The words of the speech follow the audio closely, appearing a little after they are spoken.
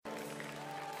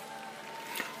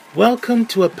Welcome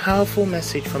to a powerful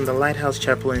message from the Lighthouse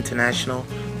Chapel International,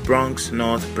 Bronx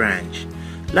North Branch.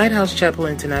 Lighthouse Chapel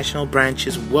International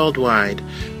branches worldwide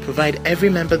provide every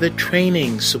member the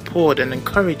training, support, and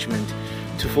encouragement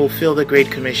to fulfill the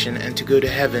Great Commission and to go to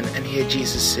heaven and hear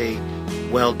Jesus say,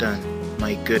 "Well done,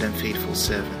 my good and faithful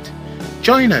servant."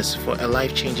 Join us for a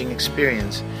life-changing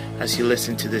experience as you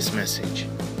listen to this message.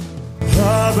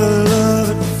 Our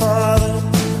beloved Father,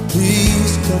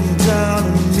 please come down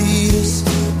and lead us.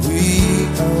 We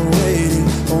are waiting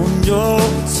on your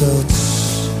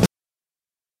touch. We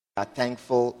are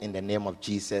thankful in the name of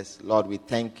Jesus. Lord, we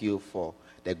thank you for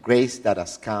the grace that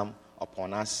has come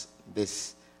upon us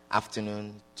this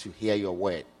afternoon to hear your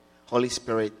word. Holy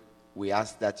Spirit, we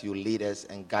ask that you lead us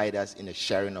and guide us in the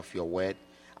sharing of your word.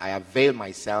 I avail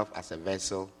myself as a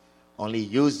vessel. Only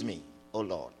use me, O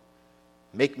Lord.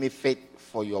 Make me fit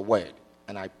for your word.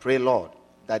 And I pray, Lord,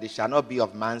 that it shall not be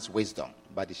of man's wisdom,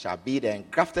 but it shall be the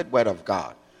engrafted word of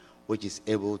God, which is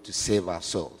able to save our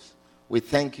souls. We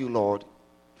thank you, Lord,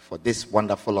 for this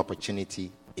wonderful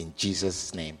opportunity. In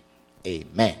Jesus' name,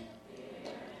 amen.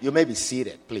 You may be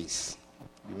seated, please.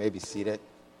 You may be seated.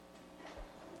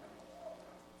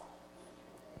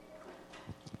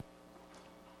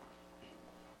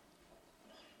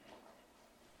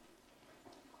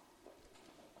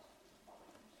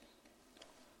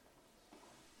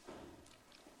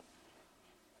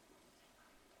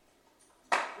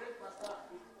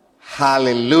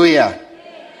 Hallelujah.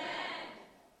 Amen.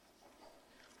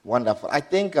 Wonderful. I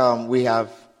think we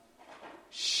have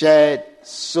shared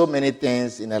so many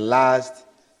things in the last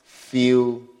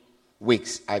few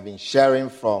weeks. I've been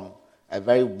sharing from a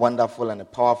very wonderful and a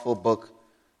powerful book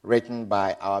written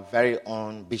by our very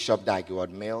own Bishop Dag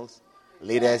Heward-Mills,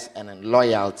 Leaders and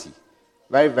Loyalty.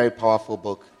 Very, very powerful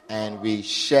book. And we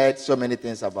shared so many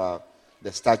things about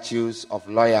the Statutes of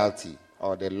Loyalty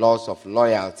or the laws of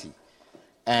loyalty.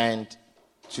 And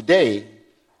today,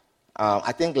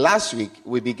 I think last week,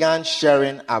 we began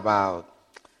sharing about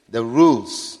the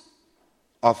rules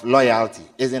of loyalty.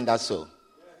 Isn't that so?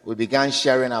 We began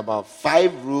sharing about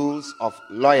 5 rules of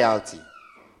loyalty.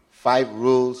 5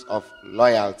 rules of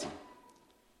loyalty.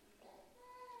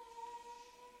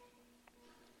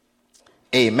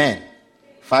 Amen.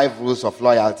 5 rules of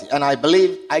loyalty. And I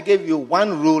believe I gave you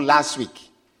one rule last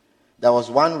week. There was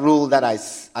one rule that I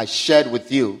shared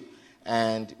with you.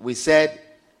 And we said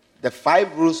the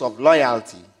 5 rules of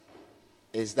loyalty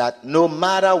is that no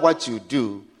matter what you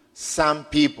do, some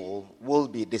people will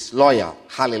be disloyal.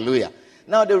 Hallelujah.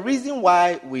 Now, the reason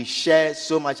why we share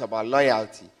so much about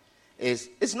loyalty is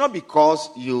it's not because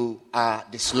you are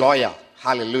disloyal.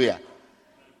 Hallelujah.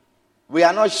 We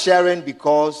are not sharing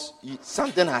because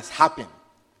something has happened.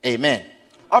 Amen.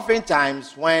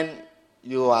 Oftentimes, when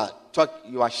you are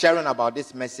sharing about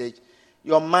this message,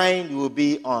 your mind will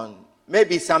be on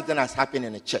maybe something has happened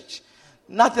in a church.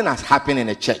 Nothing has happened in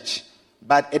a church.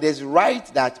 But it is right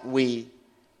that we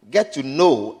get to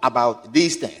know about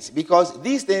these things because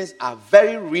these things are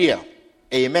very real.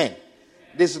 Amen.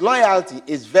 Disloyalty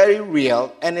is very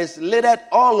real and is littered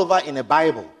all over in the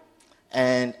Bible.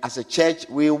 And as a church,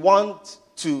 we want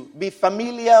to be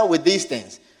familiar with these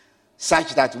things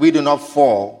such that we do not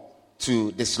fall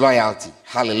to disloyalty.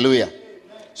 Hallelujah.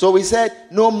 So we said,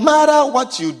 no matter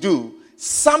what you do,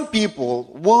 some people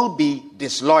will be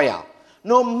disloyal.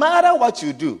 No matter what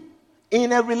you do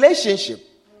in a relationship,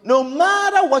 no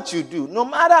matter what you do, no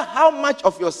matter how much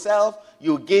of yourself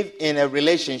you give in a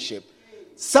relationship,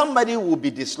 somebody will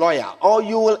be disloyal or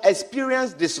you will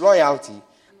experience disloyalty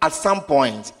at some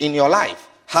point in your life.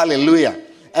 Hallelujah.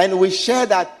 And we share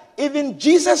that even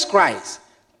Jesus Christ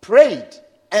prayed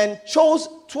and chose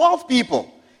 12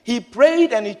 people. He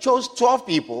prayed and he chose 12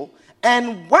 people,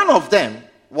 and one of them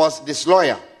was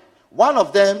disloyal. One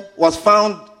of them was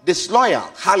found disloyal.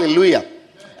 Hallelujah.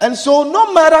 And so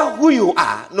no matter who you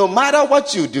are, no matter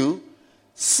what you do,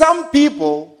 some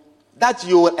people that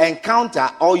you will encounter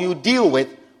or you deal with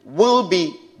will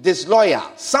be disloyal.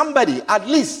 Somebody, at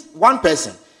least one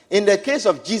person. In the case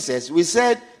of Jesus, we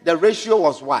said the ratio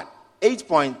was what?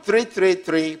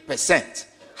 8.333%.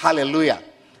 Hallelujah.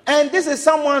 And this is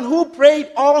someone who prayed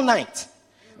all night.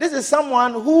 This is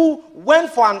someone who went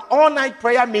for an all-night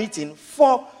prayer meeting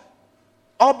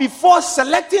before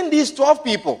selecting these 12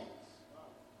 people.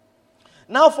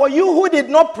 Now, for you who did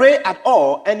not pray at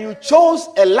all and you chose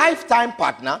a lifetime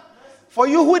partner, for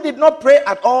you who did not pray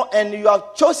at all and you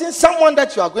have chosen someone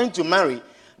that you are going to marry,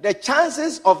 the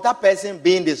chances of that person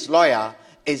being disloyal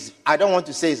is, I don't want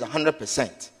to say it's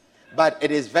 100%, but it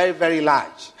is very, very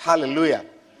large. Hallelujah.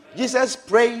 Jesus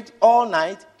prayed all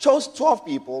night, chose 12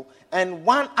 people, and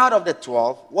one out of the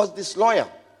 12 was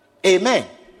disloyal. Amen.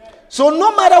 So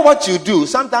no matter what you do,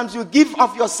 sometimes you give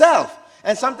of yourself.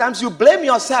 And sometimes you blame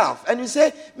yourself. And you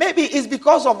say, maybe it's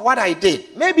because of what I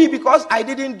did. Maybe because I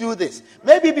didn't do this.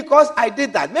 Maybe because I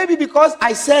did that. Maybe because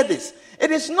I said this.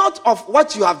 It is not of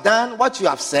what you have done, what you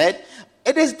have said.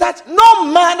 It is that no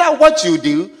matter what you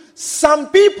do, some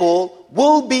people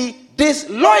will be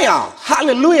disloyal.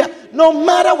 Hallelujah. No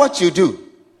matter what you do.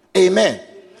 Amen.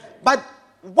 But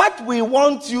what we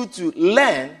want you to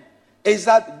learn is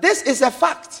that this is a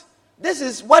fact. This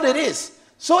is what it is.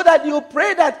 So that you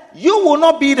pray that you will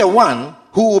not be the one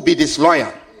who will be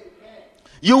disloyal.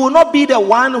 You will not be the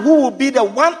one who will be the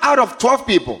one out of 12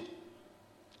 people.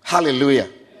 Hallelujah.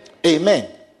 Amen.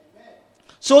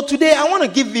 So today I want to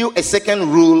give you a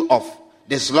second rule of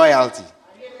disloyalty.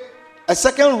 A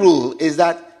second rule is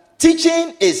that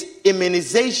teaching is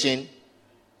immunization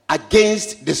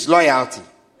against disloyalty.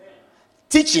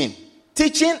 Teaching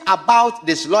about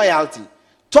disloyalty,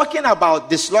 talking about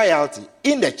disloyalty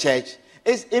in the church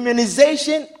is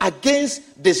immunization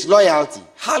against disloyalty.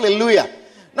 Hallelujah.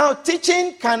 Now,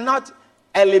 teaching cannot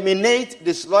eliminate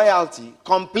disloyalty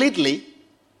completely,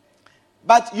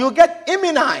 but you get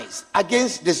immunized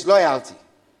against disloyalty.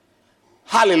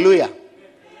 Hallelujah.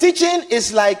 Teaching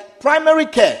is like primary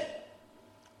care.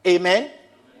 Amen.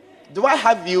 Do I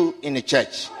have you in the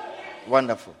church?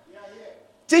 Wonderful.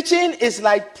 Teaching is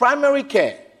like primary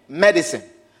care medicine.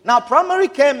 Now, primary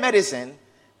care medicine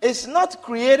is not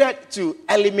created to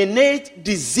eliminate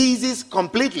diseases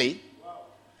completely,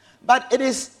 but it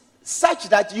is such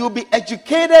that you'll be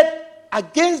educated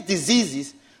against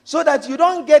diseases so that you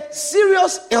don't get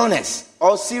serious illness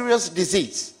or serious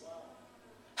disease.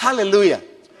 Hallelujah.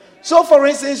 So, for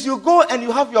instance, you go and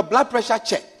you have your blood pressure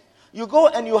checked. You go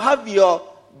and you have your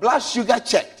blood sugar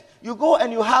checked. You go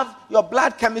and you have your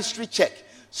blood chemistry checked.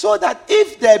 So that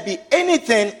if there be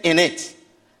anything in it,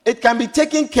 it can be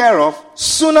taken care of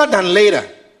sooner than later.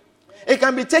 It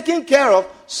can be taken care of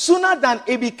sooner than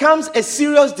it becomes a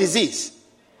serious disease.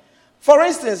 For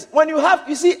instance, when you have,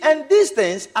 you see, and these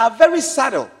things are very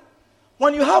subtle.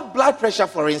 When you have blood pressure,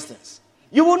 for instance,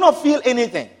 you will not feel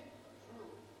anything.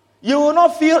 You will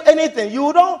not feel anything. You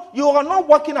are not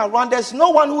walking around. There's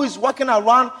no one who is walking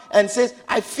around and says,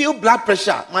 I feel blood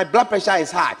pressure. My blood pressure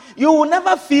is high. You will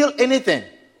never feel anything.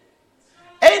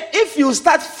 And if you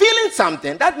start feeling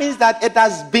something, that means that it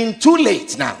has been too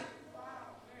late now.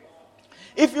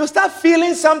 If you start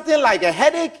feeling something like a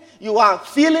headache, you are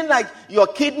feeling like your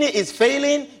kidney is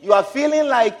failing, you are feeling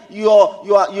like your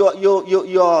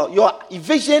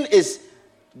vision is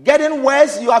getting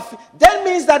worse, that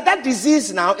means that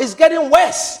disease now is getting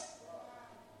worse.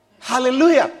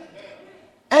 Hallelujah.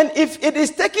 And if it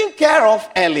is taken care of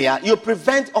earlier, you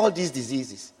prevent all these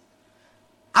diseases.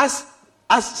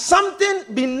 As something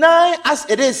benign as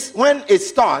it is when it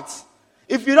starts,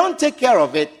 if you don't take care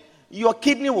of it, your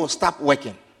kidney will stop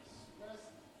working.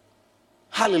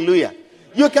 Hallelujah.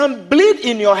 You can bleed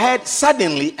in your head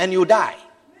suddenly and you die.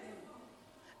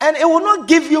 And it will not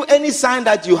give you any sign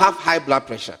that you have high blood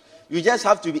pressure. You just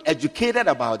have to be educated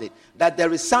about it, that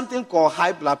there is something called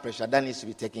high blood pressure that needs to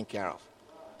be taken care of.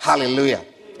 Hallelujah.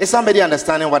 Is somebody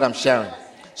understanding what I'm sharing?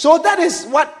 So that is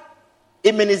what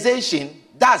immunization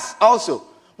does also.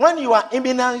 When you are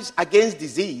immunized against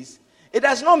disease, it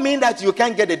does not mean that you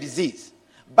can't get the disease.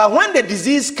 But when the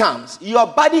disease comes, your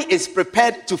body is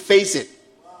prepared to face it.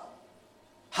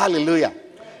 Hallelujah.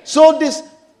 So this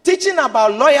teaching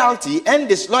about loyalty and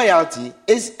disloyalty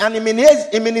is an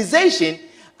immunization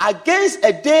against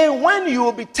a day when you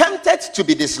will be tempted to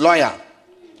be disloyal.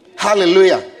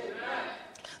 Hallelujah.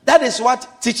 That is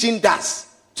what teaching does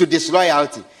to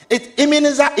disloyalty. It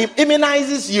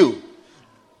immunizes you.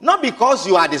 Not because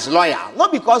you are disloyal,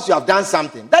 not because you have done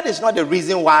something. That is not the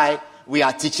reason why we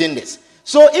are teaching this.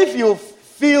 So if you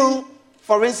feel,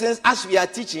 for instance, as we are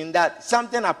teaching that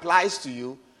something applies to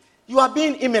you, you are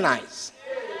being immunized.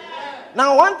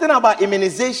 Now, one thing about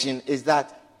immunization is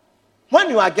that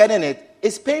when you are getting it,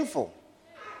 it's painful.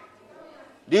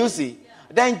 Do you see?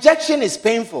 The injection is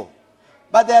painful,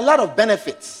 but there are a lot of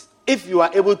benefits if you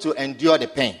are able to endure the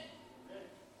pain.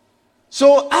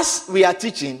 So as we are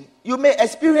teaching, you may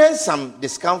experience some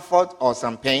discomfort or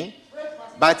some pain,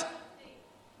 but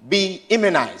be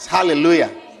immunized. Hallelujah.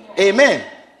 Amen.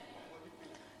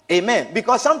 Amen.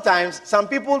 Because sometimes some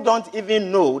people don't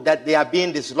even know that they are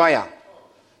being disloyal.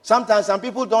 Sometimes some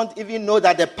people don't even know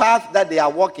that the path that they are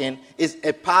walking is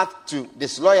a path to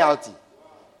disloyalty.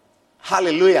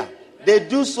 Hallelujah. They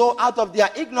do so out of their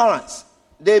ignorance.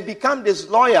 They become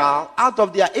disloyal out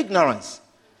of their ignorance.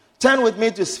 Turn with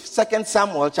me to 2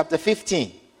 Samuel chapter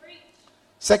 15.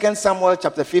 2 Samuel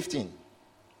chapter 15.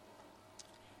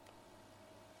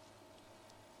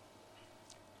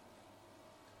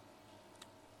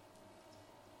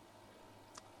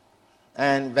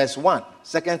 and verse 1.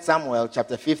 2 Samuel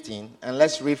chapter 15, and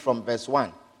let's read from verse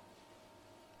 1.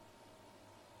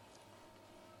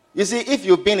 You see, if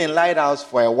you've been in Lighthouse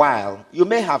for a while, you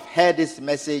may have heard this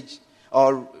message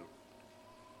or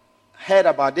heard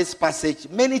about this passage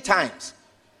many times.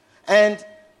 And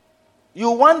you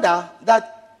wonder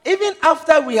that even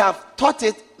after we have taught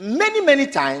it many, many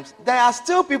times, there are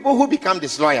still people who become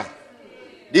disloyal.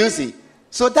 Do you see?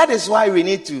 So that is why we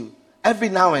need to, every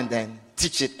now and then,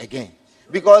 teach it again.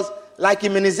 Because like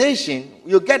immunization,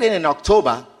 you get it in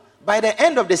October. By the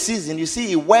end of the season, you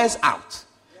see it wears out.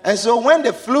 And so when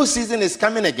the flu season is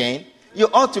coming again, you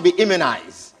ought to be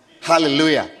immunized.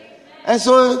 Hallelujah. And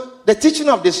so the teaching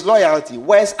of disloyalty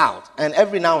wears out. And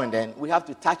every now and then, we have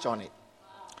to touch on it.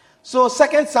 So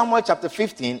 2 Samuel chapter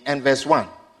 15 and verse 1.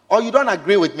 Or you don't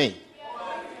agree with me?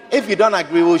 If you don't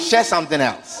agree, we'll share something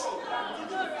else.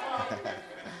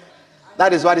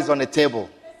 That is what is on the table.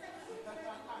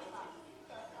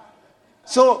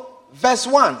 So verse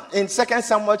 1 in 2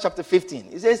 Samuel chapter 15.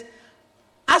 It says,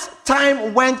 as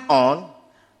time went on,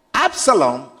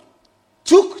 Absalom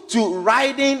took to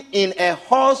riding in a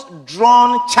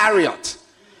horse-drawn chariot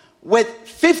with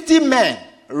 50 men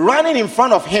running in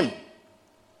front of him.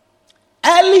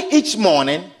 Early each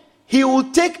morning, he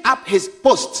would take up his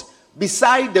post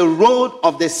beside the road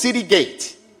of the city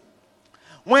gate.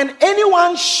 When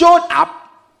anyone showed up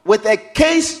with a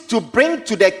case to bring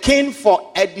to the king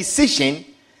for a decision,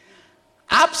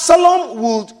 Absalom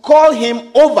would call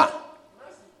him over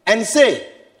and say,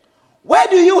 where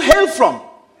do you hail from?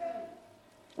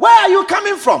 Where are you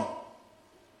coming from?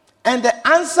 And the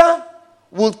answer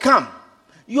would come,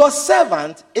 your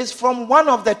servant is from one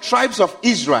of the tribes of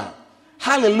Israel.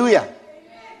 Hallelujah.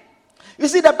 You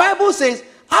see, the Bible says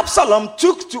Absalom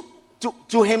took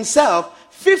to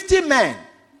himself 50 men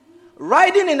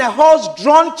riding in a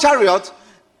horse-drawn chariot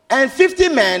and 50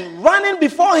 men running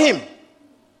before him.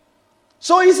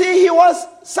 So you see, he was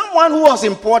someone who was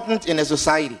important in a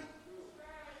society.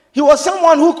 He was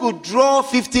someone who could draw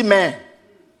 50 men.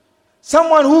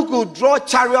 Someone who could draw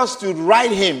chariots to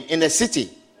ride him in the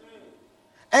city.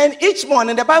 And each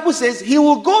morning, the Bible says, he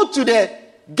will go to the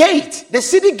gate, the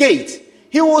city gate.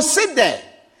 He will sit there.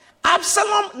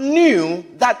 Absalom knew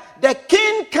that the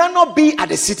king cannot be at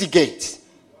the city gate.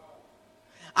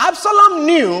 Absalom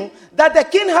knew that the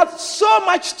king had so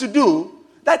much to do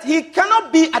that he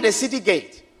cannot be at the city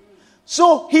gate.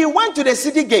 So he went to the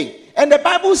city gate. And the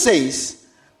Bible says,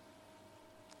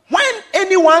 when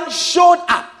anyone showed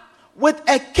up with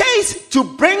a case to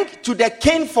bring to the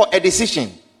king for a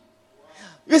decision,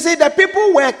 you see, the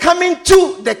people were coming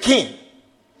to the king.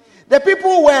 The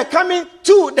people were coming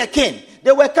to the king.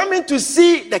 They were coming to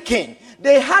see the king.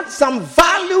 They had some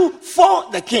value for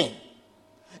the king.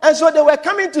 And so they were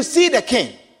coming to see the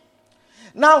king.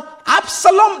 Now,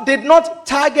 Absalom did not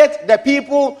target the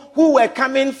people who were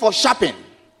coming for shopping.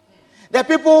 The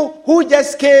people who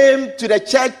just came to the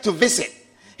church to visit.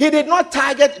 He did not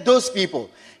target those people.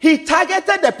 He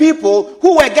targeted the people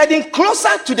who were getting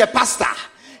closer to the pastor.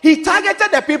 He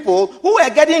targeted the people who were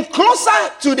getting closer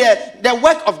to the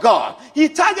work of God. He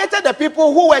targeted the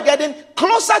people who were getting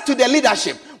closer to the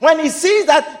leadership. When he sees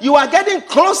that you are getting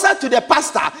closer to the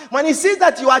pastor, when he sees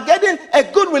that you are getting a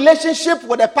good relationship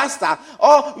with the pastor,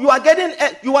 or you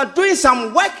are doing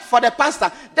some work for the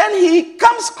pastor, then he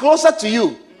comes closer to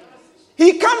you.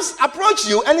 He comes approach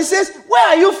you and he says, where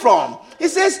are you from? He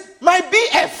says, my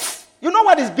BF. You know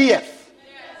what is BF?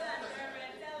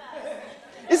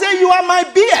 He said, you are my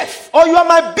BF or you are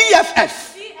my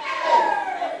BFF.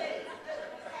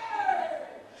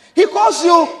 He calls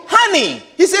you honey.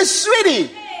 He says,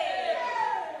 sweetie.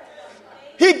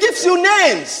 He gives you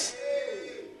names.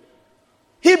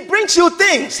 He brings you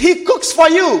things. He cooks for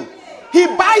you. He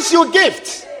buys you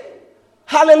gifts.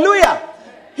 Hallelujah.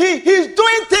 He's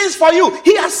doing things for you.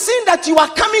 He has seen that you are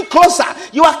coming closer.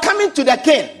 You are coming to the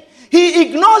king. He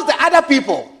ignores the other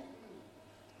people.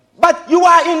 But you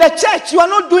are in the church, you are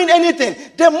not doing anything.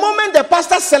 The moment the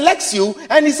pastor selects you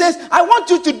and he says, I want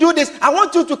you to do this, I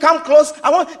want you to come close,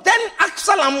 then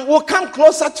Absalom will come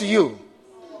closer to you.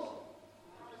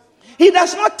 He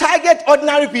does not target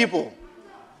ordinary people.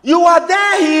 You are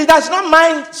there, he does not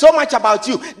mind so much about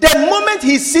you. The moment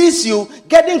he sees you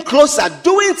getting closer,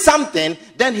 doing something,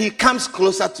 then he comes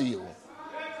closer to you.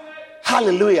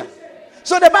 Hallelujah.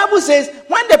 So the Bible says,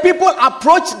 when the people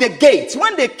approached the gate,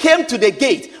 when they came to the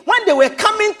gate, when they were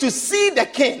coming to see the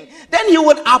king, then he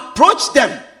would approach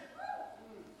them.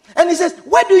 And he says,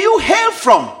 where do you hail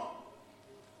from?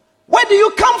 Where do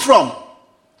you come from?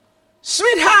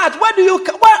 Sweetheart, where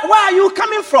are you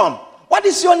coming from? What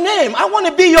is your name? I want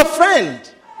to be your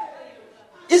friend.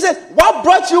 He said, what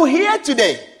brought you here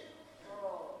today?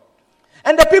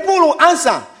 And the people will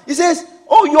answer. He says,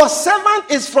 oh, your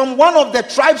servant is from one of the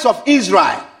tribes of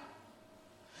Israel.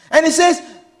 And he says,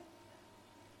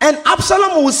 and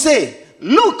Absalom will say,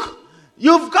 look,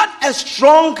 you've got a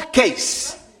strong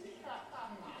case.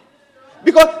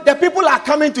 Because the people are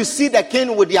coming to see the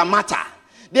king with their matter.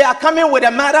 They are coming with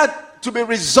a matter to be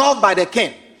resolved by the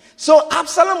king. So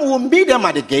Absalom will meet them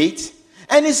at the gate.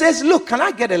 And he says, look, can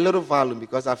I get a little volume?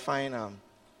 Because I find,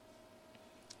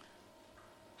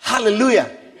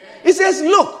 hallelujah. He says,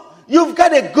 look, you've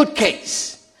got a good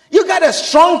case. You got a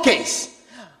strong case.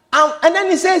 And then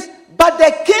he says, but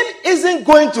the king isn't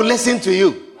going to listen to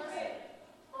you.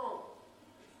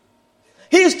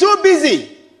 He is too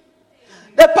busy.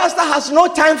 The pastor has no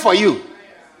time for you.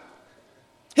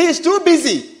 He is too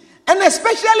busy. And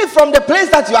especially from the place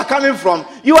that you are coming from,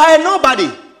 you are a nobody.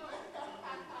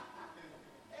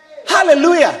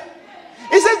 Hallelujah.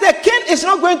 He says the king is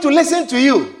not going to listen to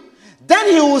you. Then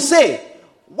he will say,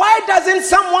 why doesn't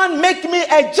someone make me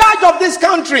a judge of this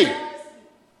country?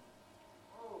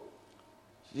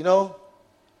 You know,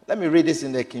 let me read this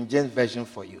in the King James Version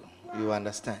for you. You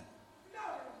understand.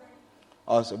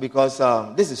 Also, because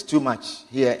this is too much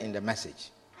here in the message.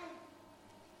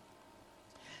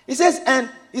 He says, and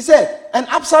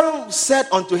Absalom said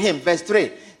unto him, verse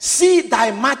 3, see,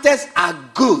 thy matters are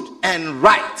good and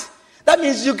right. That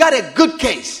means you got a good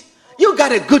case. You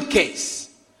got a good case.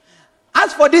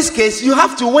 As for this case, you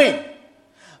have to win.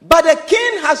 But the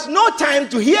king has no time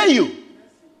to hear you.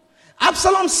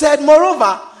 Absalom said,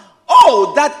 moreover,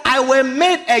 oh, that I were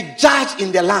made a judge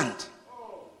in the land.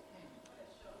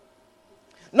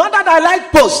 Not that I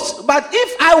like posts, but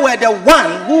if I were the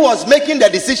one who was making the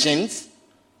decisions,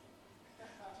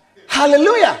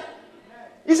 hallelujah.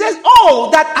 He says, oh,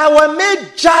 that I were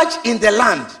made judge in the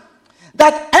land,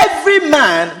 that every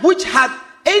man which had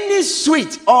any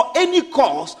suit or any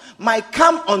cause might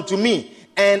come unto me,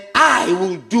 and I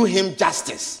will do him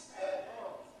justice.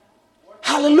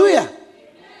 Hallelujah.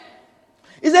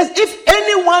 He says, if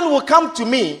anyone will come to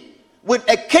me with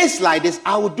a case like this,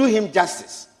 I will do him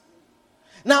justice.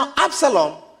 Now,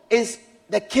 Absalom is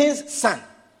the king's son.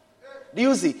 Do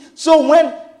you see? So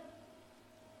when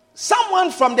someone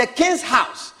from the king's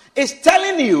house is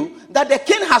telling you that the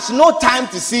king has no time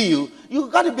to see you, you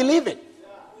got to believe it.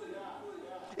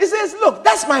 He says, look,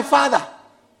 that's my father.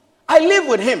 I live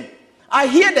with him. I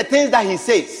hear the things that he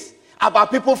says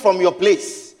about people from your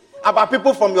place, about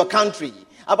people from your country,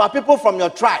 about people from your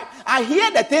tribe. I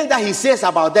hear the things that he says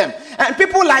about them. And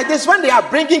people like this, when they are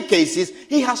bringing cases,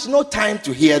 he has no time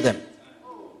to hear them.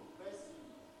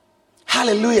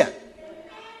 Hallelujah.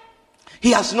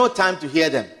 He has no time to hear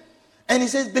them. And he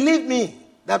says, believe me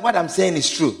that what I'm saying is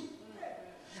true.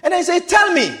 And I say,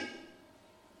 tell me,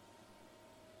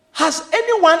 has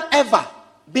anyone ever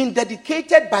been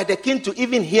dedicated by the king to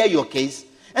even hear your case?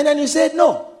 And then you said,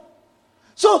 no.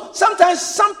 So sometimes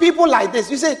some people like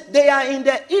this, you say they are in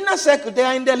the inner circle, they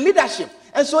are in the leadership.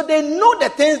 And so they know the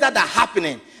things that are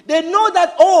happening. They know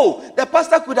that, oh, the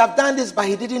pastor could have done this, but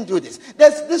he didn't do this.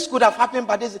 This could have happened,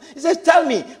 but this. He says, tell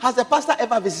me, has the pastor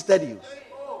ever visited you?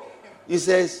 He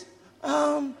says,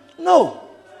 no.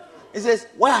 He says,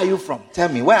 where are you from? Tell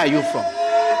me, where are you from?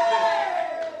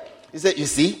 He said, you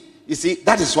see,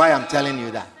 that is why I'm telling you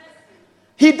that.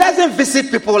 He doesn't visit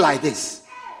people like this.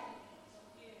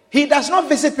 He does not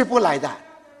visit people like that.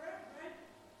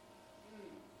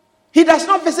 He does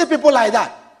not visit people like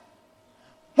that.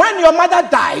 When your mother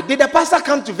died, did the pastor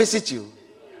come to visit you?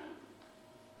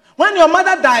 When your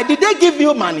mother died, did they give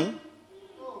you money?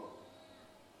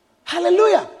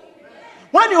 Hallelujah.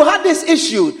 When you had this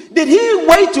issue, did he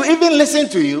wait to even listen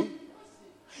to you?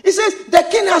 He says, the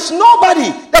king has nobody.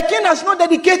 The king has not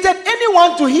dedicated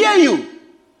anyone to hear you.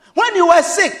 When you were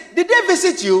sick, did they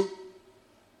visit you?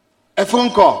 A phone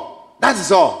call. That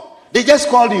is all. They just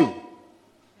called you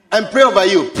and pray over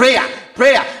you. Prayer.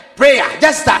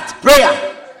 Just that.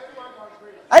 Prayer.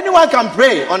 Anyone can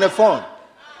pray on the phone.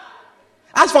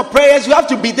 As for prayers, you have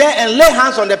to be there and lay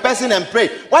hands on the person and pray.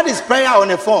 What is prayer on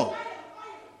the phone?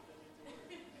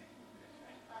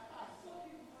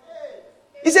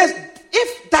 He says,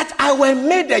 if that I were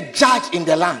made a judge in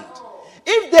the land,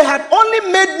 if they had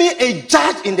only made me a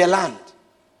judge in the land,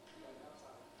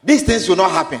 these things will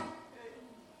not happen.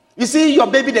 You see your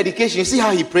baby dedication, you see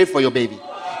how he prayed for your baby.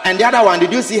 And the other one,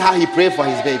 did you see how he prayed for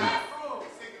his baby?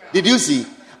 Did you see?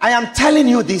 I am telling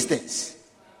you these things.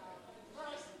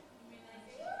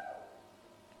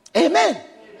 Amen.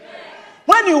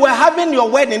 When you were having your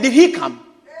wedding, did he come?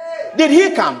 Did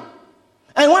he come?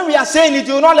 And when we are saying it,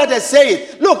 you will not let us say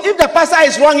it. Look, if the pastor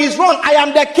is wrong, he's wrong. I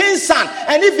am the king's son.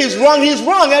 And if he's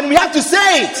wrong, and we have to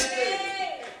say it.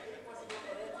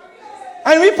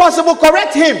 And if possible,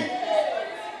 correct him.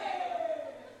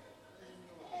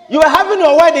 You were having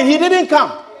your wedding, he didn't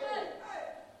come.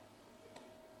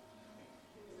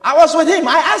 I was with him.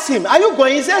 I asked him, are you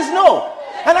going? He says no.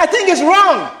 And I think it's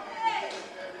wrong.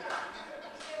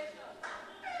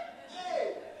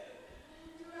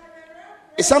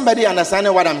 Is somebody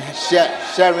understanding what I'm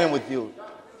sharing with you?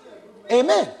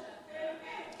 Amen.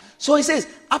 So he says,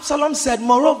 Absalom said,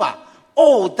 moreover,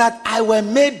 oh, that I were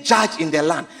made judge in the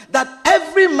land, that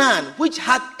every man which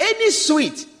had any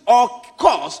suit or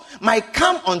cause might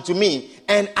come unto me,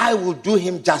 and I will do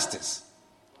him justice.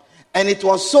 And it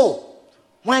was so.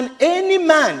 When any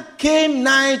man came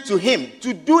nigh to him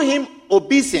to do him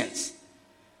obeisance,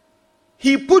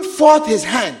 he put forth his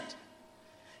hand.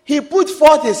 He put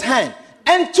forth his hand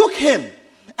and took him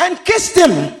and kissed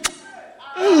him.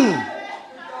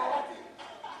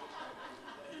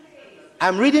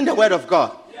 I'm reading the word of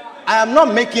God. I am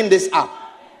not making this up.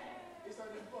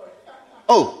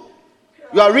 Oh,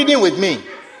 you are reading with me.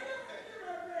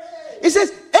 It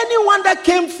says, anyone that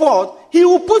came forth, he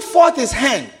will put forth his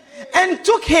hand and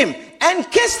took him and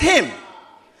kissed him.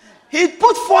 He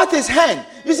put forth his hand.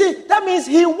 You see, that means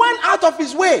he went out of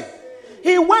his way.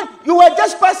 He went, you were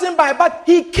just passing by, but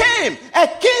he came, a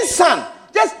king's son,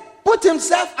 just put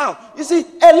himself out. You see,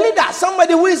 a leader,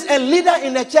 somebody who is a leader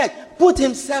in the church, put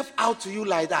himself out to you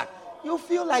like that. You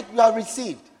feel like you are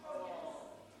received.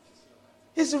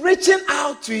 He's reaching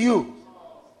out to you.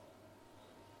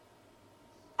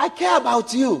 I care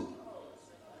about you.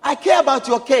 I care about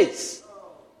your case.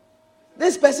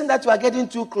 This person that you are getting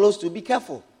too close to, be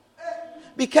careful.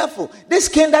 Be careful. This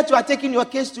king that you are taking your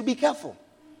case to, be careful.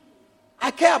 I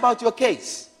care about your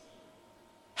case.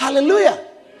 Hallelujah.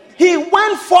 He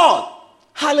went forth.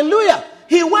 Hallelujah.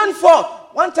 He went forth.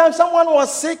 One time someone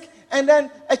was sick, and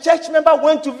then a church member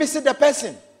went to visit the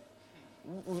person.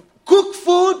 Cooked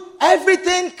food,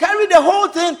 everything, carried the whole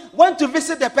thing, went to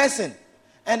visit the person.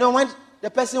 And then when the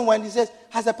person went, he says,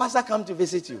 has the pastor come to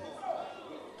visit you?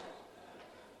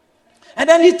 And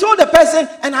then he told the person,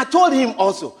 and I told him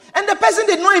also. And the person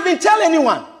did not even tell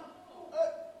anyone.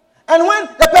 And when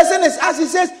the person is asked, he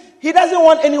says, he doesn't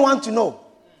want anyone to know.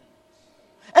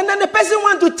 And then the person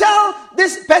went to tell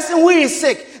this person who is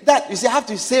sick that, you see, I have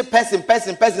to say person,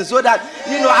 so that,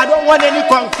 I don't want any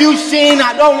confusion.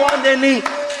 I don't want any.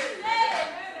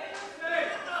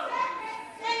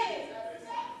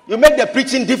 You make the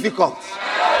preaching difficult.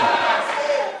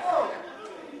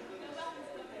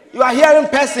 You are hearing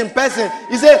person.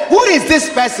 You say, who is this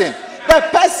person? The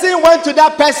person went to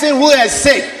that person who is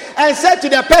sick and said to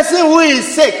the person who is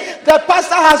sick, the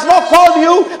pastor has not called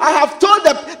you. I have told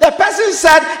the person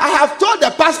said, I have told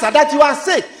the pastor that you are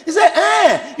sick. He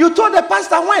said, you told the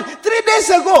pastor when? 3 days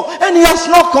ago, and he has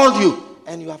not called you.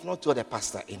 And you have not told the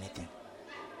pastor anything.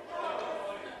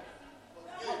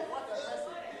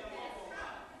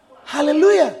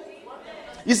 Hallelujah.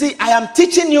 You see, I am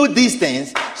teaching you these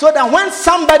things so that when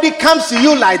somebody comes to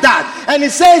you like that and he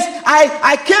says,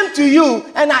 I came to you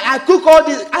and I cook all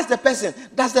this, ask the person,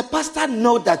 does the pastor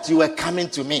know that you were coming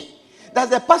to me?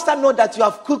 Does the pastor know that you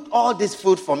have cooked all this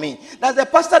food for me? Does the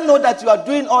pastor know that you are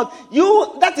doing all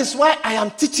you? That is why I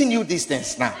am teaching you these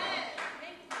things now.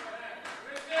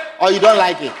 Or you don't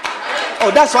like it?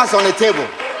 Oh, that's what's on the table.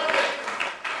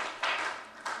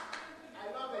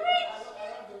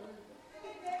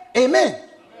 Amen.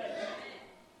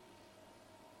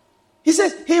 He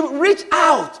says he reached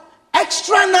out,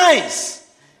 extra nice.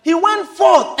 He went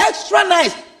forth, extra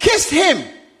nice, kissed him.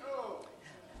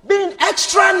 Being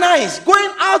extra nice,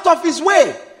 going out of his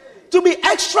way to be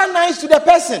extra nice to the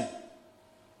person.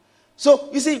 So,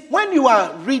 you see, when you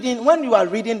are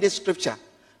reading this scripture,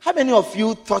 how many of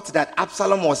you thought that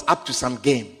Absalom was up to some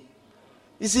game?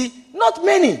 You see, not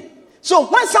many. So,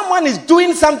 when someone is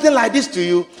doing something like this to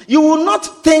you, you will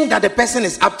not think that the person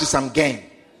is up to some game.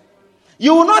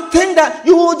 You will not think that,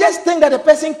 you will just think that the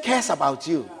person cares about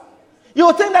you. You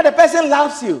will think that the person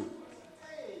loves you.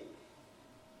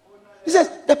 He says,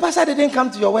 the pastor didn't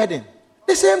come to your wedding.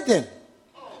 The same thing.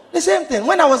 The same thing.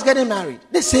 When I was getting married,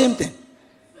 the same thing.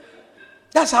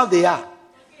 That's how they are.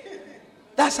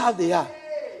 That's how they are.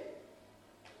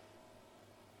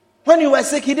 When you were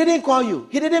sick, he didn't call you.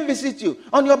 He didn't visit you.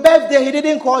 On your birthday, he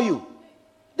didn't call you.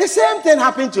 The same thing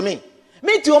happened to me.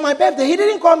 Me too, on my birthday, he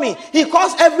didn't call me. He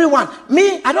calls everyone.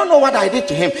 Me, I don't know what I did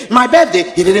to him. My birthday,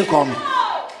 he didn't call me.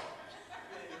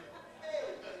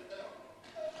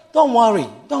 Don't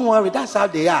worry. That's how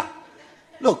they are.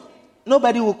 Look,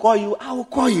 nobody will call you. I will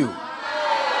call you.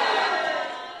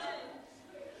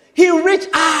 He reached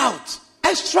out.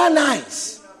 Extra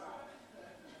nice.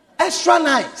 Extra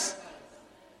nice.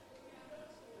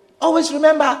 Always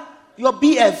remember, your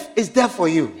BF is there for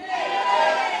you.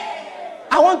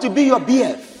 I want to be your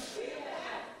BF.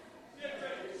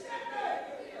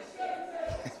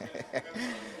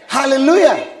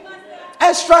 Hallelujah.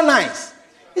 Extra nice.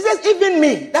 He says, even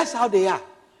me, that's how they are.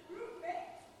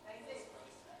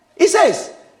 He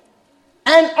says,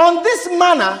 and on this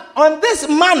manner,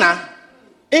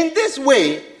 in this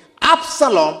way,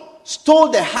 Absalom stole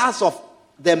the hearts of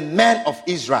the men of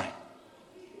Israel.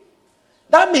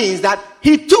 That means that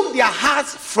he took their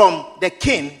hearts from the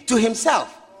king to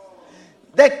himself.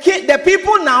 The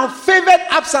people now favored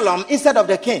Absalom instead of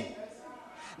the king.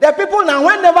 The people now,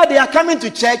 whenever they are coming to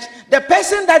church, the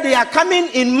person that they are coming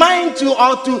in mind to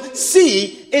or to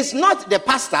see is not the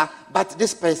pastor, but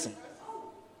this person.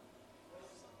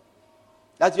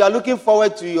 That you are looking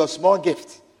forward to your small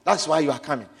gift. That's why you are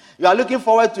coming. You are looking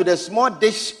forward to the small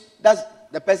dish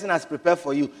that the person has prepared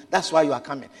for you. That's why you are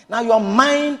coming. Now your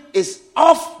mind is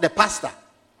off the pastor.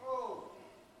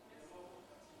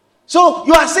 So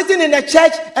you are sitting in the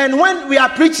church, and when we are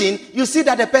preaching, you see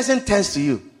that the person turns to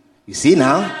you. You see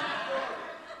now?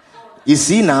 You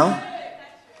see now?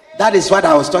 That is what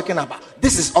I was talking about.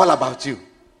 This is all about you.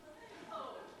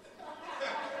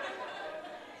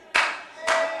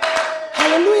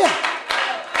 Hallelujah.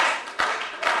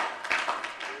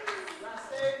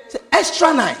 It's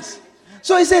extra nice.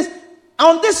 So he says,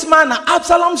 on this manner,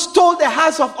 Absalom stole the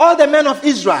hearts of all the men of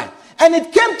Israel. And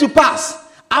it came to pass,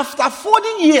 after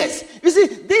 40 years, you see,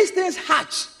 these things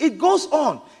hatch. It goes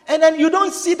on. And then you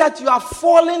don't see that you are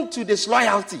falling to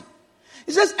disloyalty.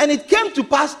 He says, and it came to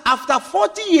pass after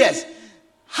 40 years.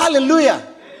 Hallelujah.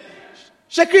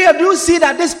 Shakira, do you see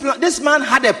that this man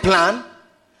had a plan?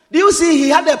 Do you see he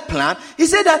had a plan? He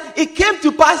said that it came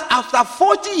to pass after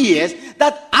 40 years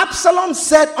that Absalom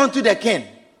said unto the king,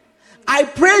 I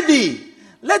pray thee,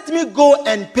 let me go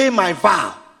and pay my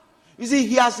vow. You see,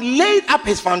 he has laid up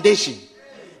his foundation.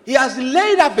 He has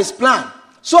laid up his plan.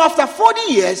 So after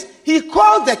 40 years, he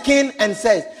called the king and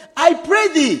says, I pray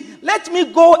thee, let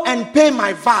me go and pay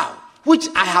my vow, which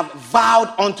I have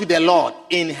vowed unto the Lord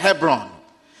in Hebron.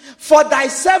 For thy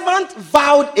servant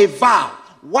vowed a vow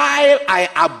while I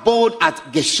abode at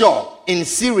Geshur in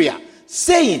Syria,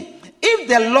 saying, if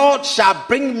the Lord shall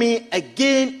bring me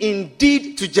again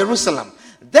indeed to Jerusalem,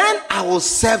 then I will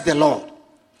serve the Lord.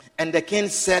 And the king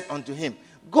said unto him,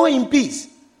 go in peace.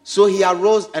 So he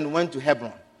arose and went to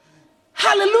Hebron.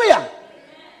 Hallelujah.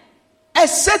 A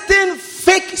certain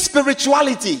fake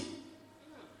spirituality.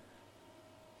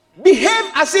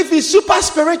 Behave as if he's super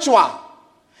spiritual.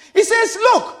 He says,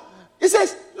 look.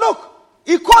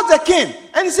 He calls the king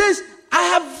and he says, I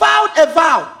have vowed a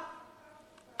vow.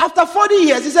 After 40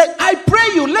 years, he said, I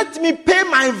pray you, let me pay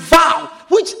my vow,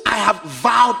 which I have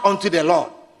vowed unto the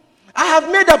Lord. I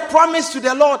have made a promise to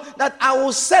the Lord that I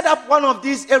will set up one of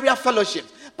these area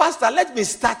fellowships. Pastor, let me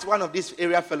start one of these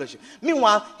area fellowships.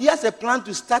 Meanwhile, he has a plan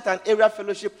to start an area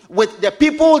fellowship with the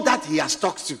people that he has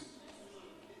talked to.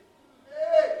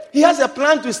 He has a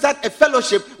plan to start a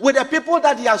fellowship with the people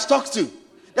that he has talked to.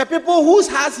 The people whose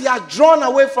hearts he has drawn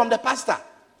away from the pastor.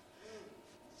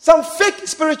 Some fake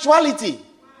spirituality.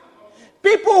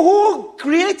 People who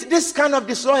create this kind of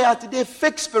disloyalty, they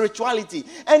fake spirituality.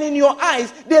 And in your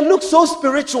eyes, they look so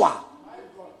spiritual.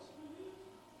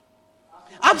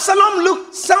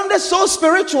 Absalom sounded so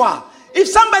spiritual. If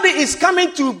somebody is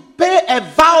coming to pay a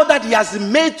vow that he has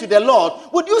made to the Lord,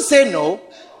 would you say no?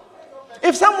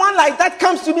 If someone like that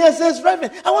comes to me and says,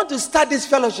 Reverend, I want to start this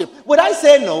fellowship, would I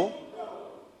say no?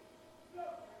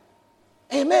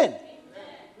 Amen.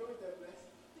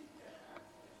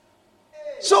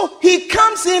 So he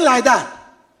comes in like that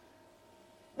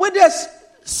with a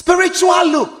spiritual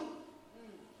look.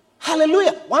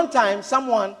 Hallelujah. One time,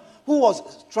 someone who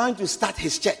was trying to start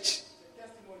his church.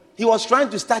 He was trying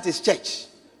to start his church.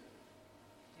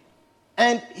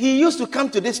 And he used to come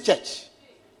to this church.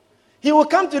 He will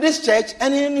come to this church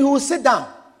and he will sit down.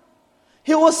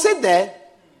 He will sit there,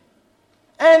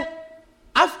 and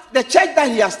after the church that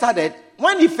he has started,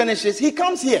 when he finishes, he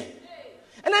comes here.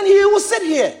 And then he will sit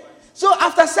here. So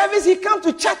after service, he comes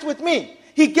to chat with me.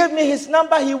 He gave me his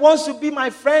number. He wants to be my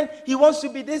friend. He wants to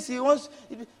be this.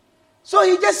 So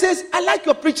he just says, I like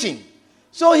your preaching.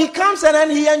 So he comes and then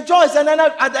he enjoys. And then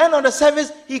at the end of the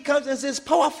service, he comes and says,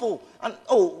 powerful. And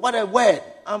oh, what a word.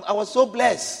 I was so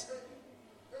blessed.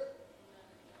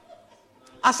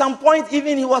 At some point,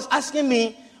 even he was asking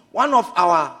me, one of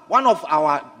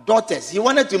our daughters. He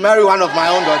wanted to marry one of my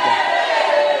own daughters.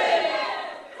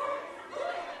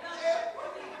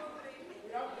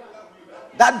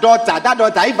 That daughter,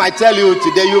 if I tell you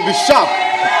today, you'll be shocked.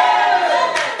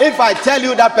 If I tell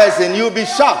you that person, you'll be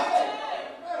shocked.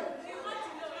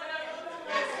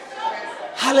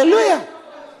 Hallelujah.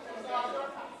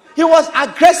 He was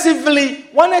aggressively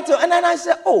wanted to, and then I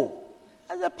said, oh,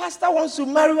 the pastor wants to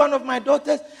marry one of my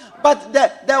daughters, but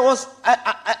there was one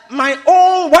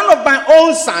of my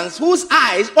own sons whose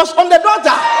eyes was on the daughter.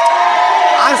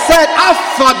 I said, as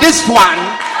for this one,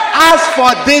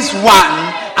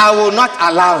 I will not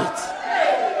allow it.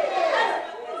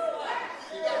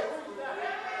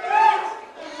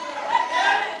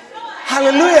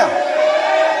 Hallelujah.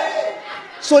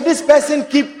 So this person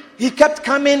kept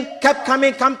coming.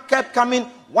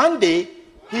 One day,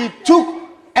 he took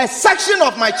a section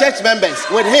of my church members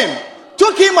with him,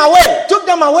 took them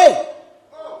away.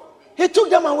 He took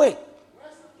them away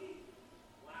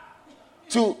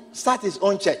to start his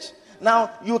own church. Now,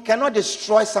 you cannot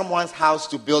destroy someone's house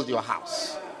to build your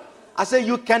house. I say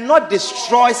you cannot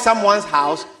destroy someone's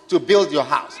house to build your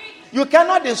house. You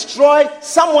cannot destroy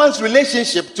someone's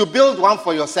relationship to build one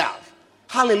for yourself.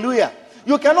 Hallelujah.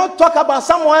 You cannot talk about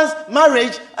someone's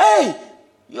marriage. Hey,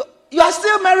 you are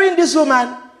still marrying this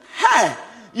woman. Hey,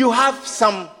 you have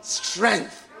some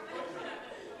strength.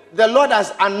 The Lord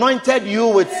has anointed you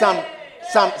with some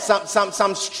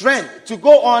strength to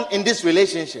go on in this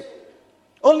relationship.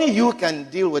 Only you can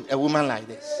deal with a woman like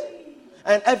this.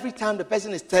 And every time the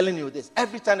person is telling you this.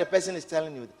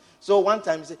 So one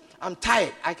time you say, I'm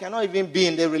tired. I cannot even be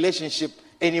in the relationship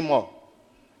anymore.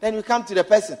 Then you come to the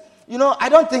person. I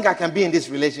don't think I can be in this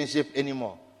relationship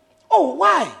anymore. Oh,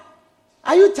 why?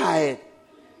 Are you tired?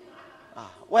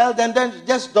 Well, then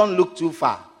just don't look too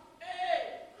far.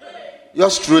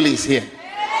 Yours truly is here.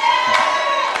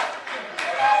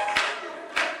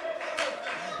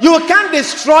 You can't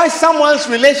destroy someone's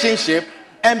relationship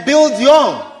and build your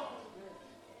own.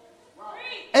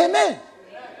 Amen.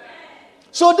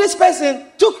 So this person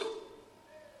took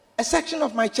a section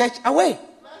of my church away.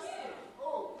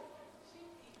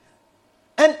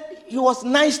 And he was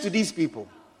nice to these people.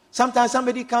 Sometimes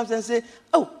somebody comes and says,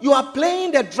 oh, you are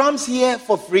playing the drums here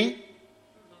for free?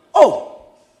 Oh,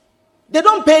 they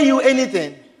don't pay you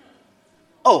anything.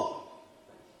 Oh,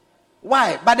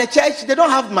 why? But the church, they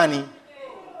don't have money.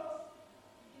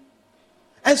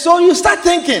 And so you start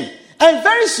thinking, and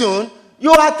very soon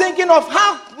you are thinking of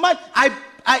how much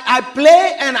I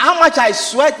play and how much I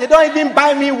sweat. They don't even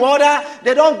buy me water.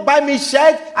 They don't buy me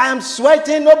shirt. I am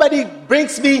sweating. Nobody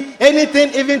brings me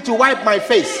anything even to wipe my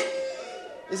face.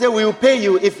 He said, we will pay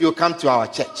you if you come to our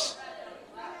church.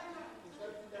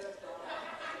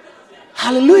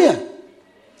 Hallelujah.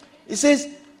 He says,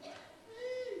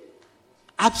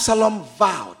 Absalom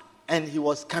vowed and he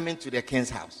was coming to the king's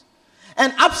house.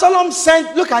 And Absalom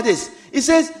sent, look at this. He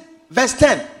says, verse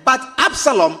 10, but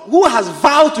Absalom, who has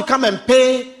vowed to come and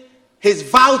pay his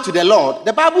vow to the Lord,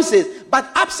 the Bible says,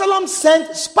 but Absalom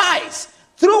sent spies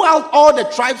throughout all the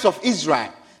tribes of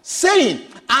Israel, saying,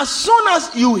 as soon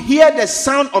as you hear the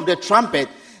sound of the trumpet,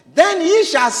 then ye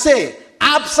shall say,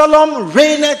 Absalom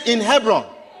reigneth in Hebron.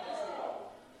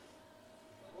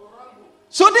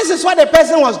 So this is what the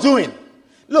person was doing.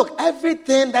 Look,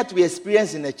 everything that we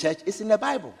experience in the church is in the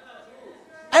Bible.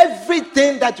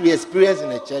 Everything that we experience in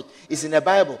the church is in the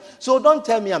Bible. So don't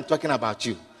tell me I'm talking about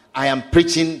you. I am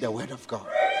preaching the word of God.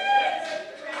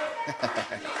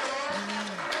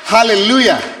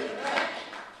 Hallelujah.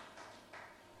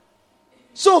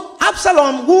 So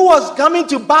Absalom, who was coming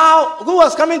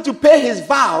to pay his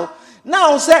vow,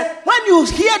 now said, when you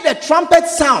hear the trumpet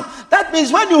sound, that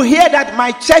means when you hear that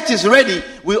my church is ready,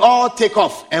 we all take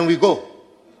off and we go.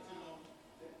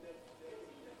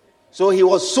 So he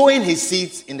was sowing his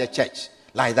seeds in the church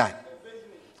like that.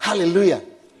 Hallelujah.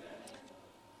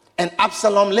 And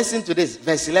Absalom, listen to this,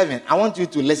 verse 11. I want you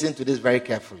to listen to this very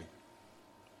carefully.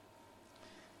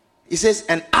 He says,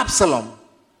 and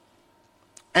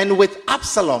with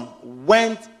Absalom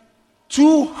went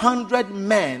 200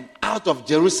 men out of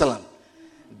Jerusalem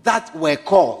that were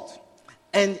called,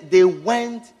 and they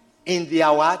went in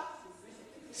their what?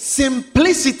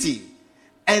 Simplicity,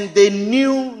 and they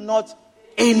knew not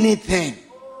anything.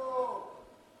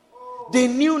 They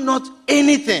knew not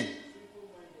anything.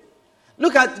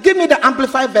 Give me the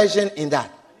Amplified version in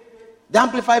that. The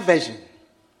Amplified version.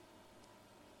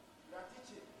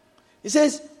 It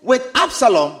says, with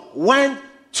Absalom went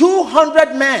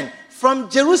 200 men from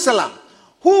Jerusalem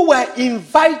who were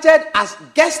invited as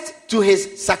guests to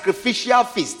his sacrificial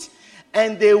feast.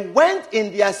 And they went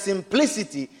in their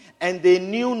simplicity and they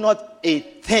knew not a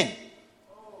thing.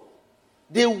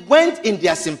 They went in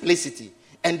their simplicity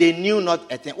and they knew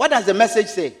not a thing. What does the message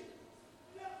say?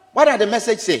 What does the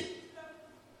message say?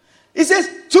 It says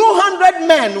 200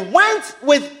 men went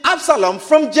with Absalom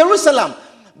from Jerusalem,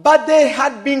 but they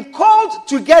had been called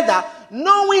together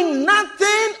knowing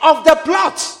nothing of the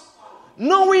plot,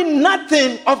 knowing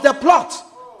nothing of the plot.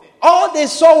 All they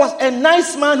saw was a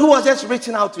nice man who was just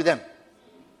reaching out to them.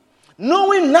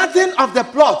 Knowing nothing of the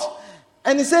plot.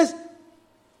 And he says,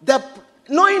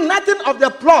 knowing nothing of the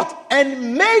plot,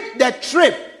 and made the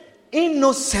trip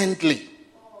innocently.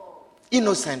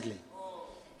 Innocently.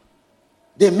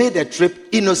 They made the trip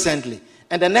innocently.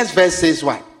 And the next verse says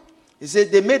what? He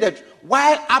says they made it.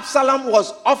 While Absalom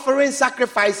was offering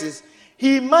sacrifices,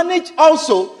 he managed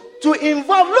also to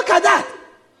involve. Look at that.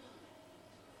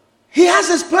 He has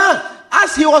his plan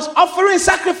as he was offering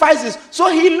sacrifices.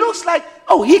 So he looks like,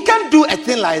 oh, he can do a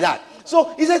thing like that.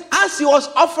 So he says, as he was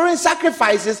offering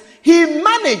sacrifices, he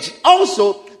managed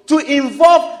also to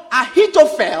involve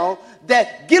Ahithophel, the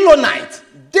Gilonite,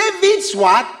 David's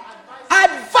what?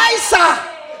 Advisor.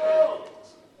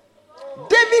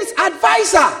 David's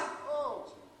advisor.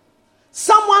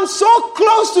 Someone so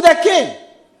close to the king.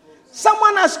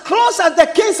 Someone as close as the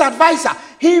king's advisor.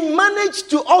 He managed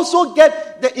to also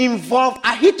get the involved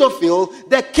Ahithophel,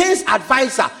 the king's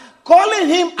advisor, calling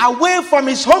him away from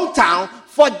his hometown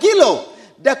for Gilo.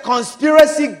 The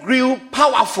conspiracy grew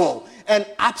powerful, and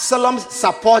Absalom's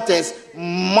supporters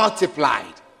multiplied.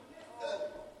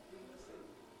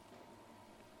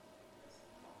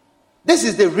 This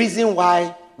is the reason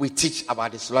why we teach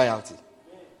about disloyalty.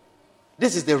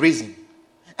 This is the reason.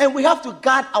 And we have to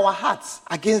guard our hearts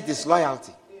against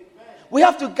disloyalty. We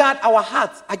have to guard our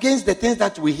hearts against the things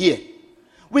that we hear.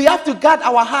 We have to guard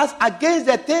our hearts against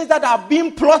the things that are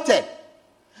being plotted.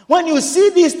 When you see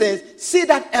these things, see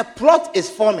that a plot is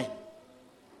forming.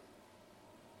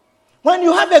 When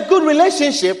you have a good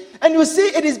relationship and you see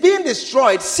it is being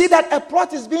destroyed, see that a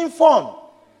plot is being formed.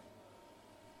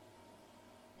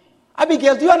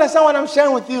 Abigail, do you understand what I'm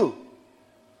sharing with you?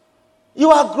 You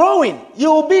are growing.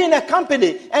 You will be in a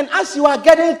company. And as you are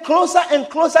getting closer and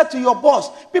closer to your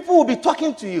boss, people will be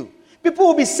talking to you. People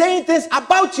will be saying things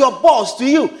about your boss to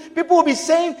you. People will be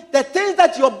saying the things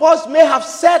that your boss may have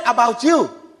said about you.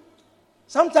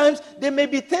 Sometimes they may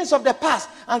be things of the past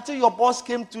until your boss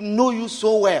came to know you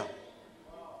so well.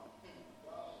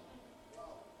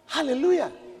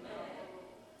 Hallelujah.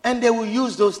 And they will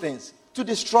use those things to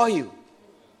destroy you.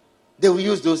 They will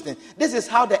use those things. This is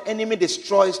how the enemy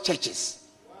destroys churches.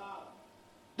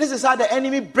 This is how the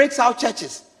enemy breaks out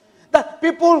churches. That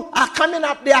people are coming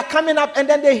up, and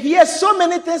then they hear so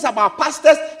many things about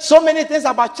pastors, so many things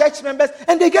about church members,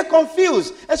 and they get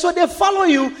confused. And so they follow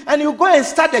you, and you go and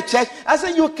start the church. I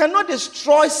say you cannot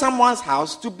destroy someone's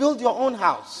house to build your own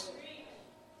house.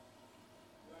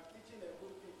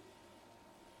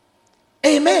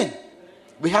 Amen.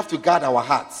 We have to guard our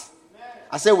hearts.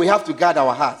 I say we have to guard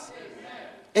our hearts.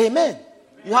 Amen.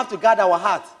 You have to guard our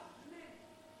heart.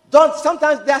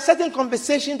 Sometimes there are certain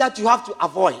conversations that you have to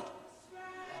avoid.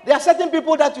 There are certain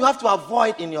people that you have to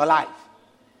avoid in your life.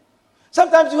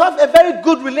 Sometimes you have a very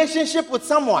good relationship with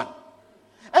someone,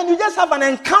 and you just have an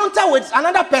encounter with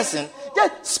another person.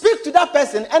 Just speak to that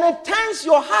person, and it turns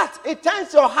your heart. It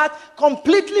turns your heart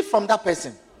completely from that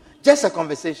person. Just a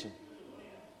conversation.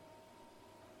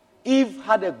 Eve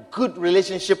had a good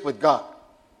relationship with God.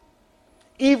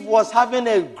 Eve was having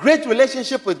a great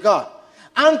relationship with God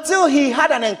until he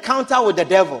had an encounter with the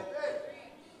devil.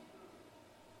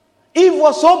 Eve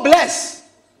was so blessed.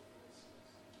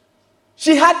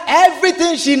 She had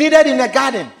everything she needed in the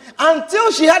garden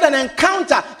until she had an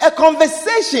encounter, a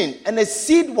conversation, and a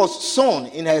seed was sown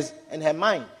in her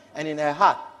mind and in her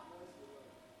heart.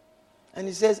 And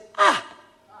he says,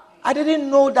 I didn't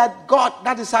know that God,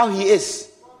 that is how he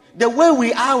is. The way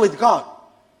we are with God.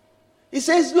 He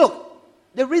says, look,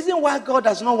 the reason why God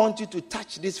does not want you to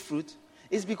touch this fruit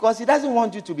is because he doesn't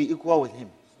want you to be equal with him.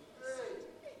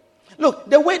 Look,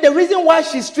 the reason why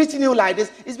she's treating you like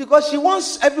this is because she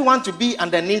wants everyone to be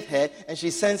underneath her, and she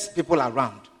sends people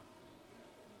around.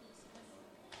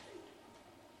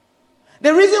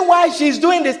 The reason why she's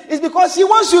doing this is because she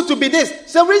wants you to be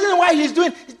this. So the reason why he's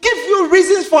doing it gives you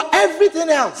reasons for everything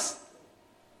else.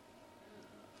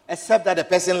 Except that the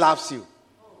person loves you.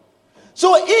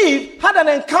 So Eve had an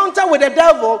encounter with the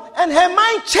devil, and her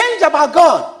mind changed about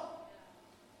God.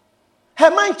 Her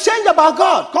mind changed about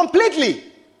God completely.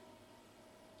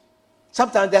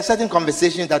 Sometimes there are certain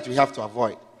conversations that we have to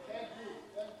avoid.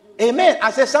 Amen.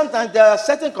 I said sometimes there are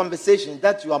certain conversations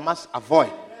that you must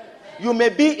avoid. You may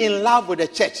be in love with the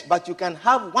church, but you can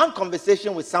have one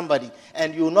conversation with somebody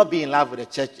and you will not be in love with the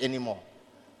church anymore.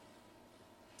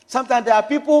 Sometimes there are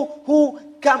people who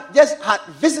just had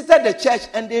visited the church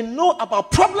and they know about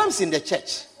problems in the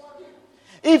church.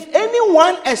 If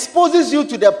anyone exposes you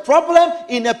to the problem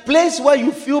in a place where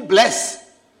you feel blessed,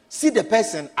 see the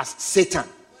person as Satan.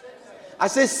 I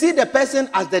say see the person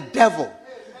as the devil.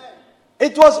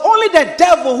 It was only the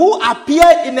devil who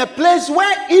appeared in a place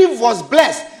where Eve was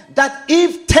blessed, that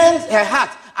Eve turned her heart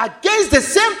against the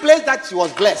same place that she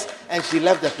was blessed, and she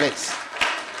left the place.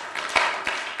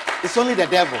 It's only the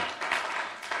devil.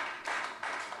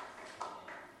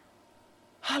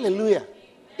 Hallelujah.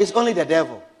 It's only the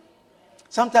devil.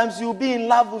 Sometimes you'll be in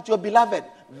love with your beloved.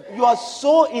 You are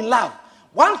so in love.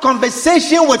 One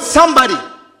conversation with somebody,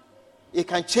 it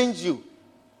can change you.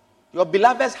 Your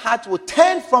beloved's heart will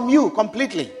turn from you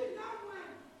completely.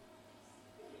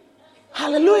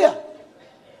 Hallelujah.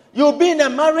 You'll be in a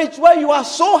marriage where you are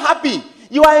so happy.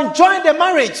 You are enjoying the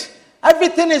marriage.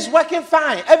 Everything is working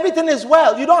fine. Everything is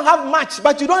well. You don't have much,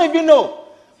 but you don't even know.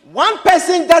 One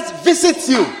person just visits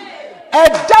you.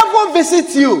 A devil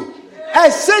visits you.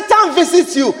 A Satan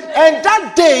visits you. And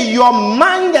that day, your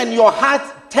mind and your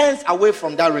heart turns away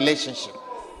from that relationship.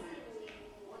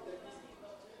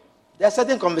 There are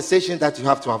certain conversations that you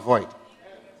have to avoid.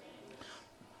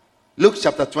 Luke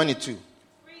chapter 22.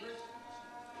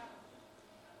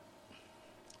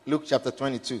 Luke chapter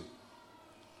 22.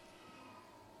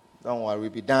 Don't worry, we'll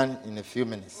be done in a few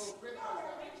minutes.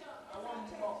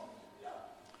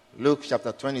 Luke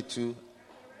chapter 22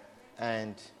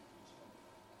 and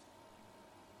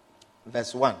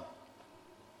verse 1.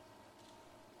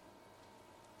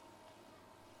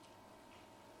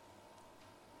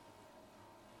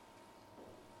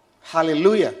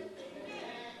 Hallelujah.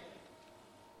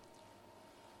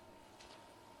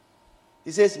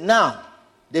 He says, now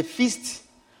the feast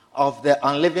of the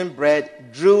unleavened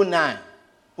bread drew nigh,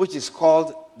 which is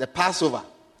called the Passover.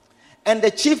 And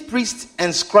the chief priests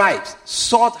and scribes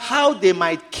sought how they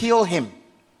might kill him,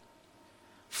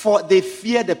 for they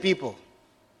feared the people.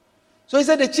 So he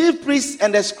said the chief priests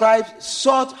and the scribes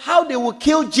sought how they would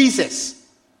kill Jesus,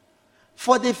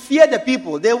 for they feared the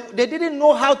people. They didn't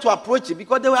know how to approach it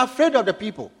because they were afraid of the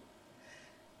people.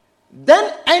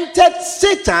 Then entered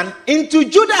Satan into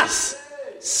Judas,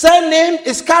 surnamed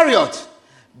Iscariot,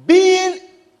 being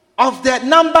of the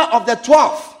number of the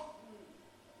 12.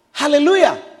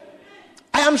 Hallelujah.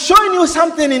 I am showing you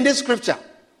something in this scripture.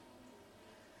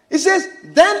 It says,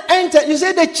 then entered, you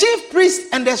say the chief priests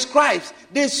and the scribes,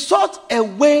 they sought a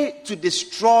way to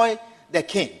destroy the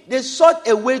king. They sought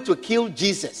a way to kill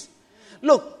Jesus.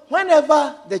 Look,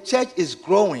 whenever the church is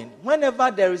growing,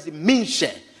 whenever there is a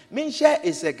minshare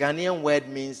is a Ghanaian word,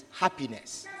 means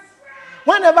happiness.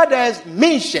 Whenever there is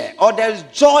minshare or there is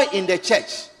joy in the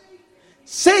church,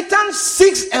 Satan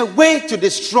seeks a way to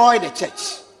destroy the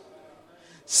church.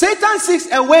 Satan seeks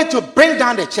a way to bring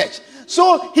down the church.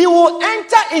 So he will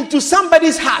enter into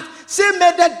somebody's heart. Say,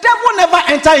 may the devil never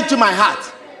enter into my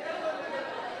heart.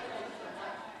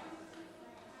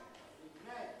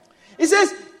 He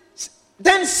says,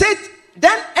 then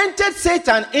entered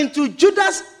Satan into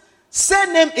Judas,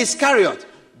 surnamed Iscariot,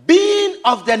 being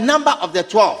of the number of the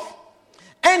 12.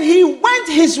 And he went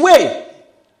his way.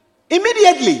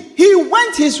 Immediately, he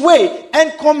went his way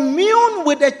and communed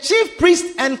with the chief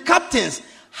priests and captains,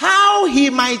 how he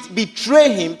might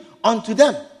betray him unto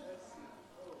them.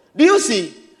 Do you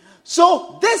see?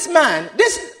 So this man,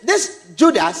 this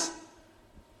Judas,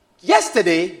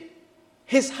 yesterday,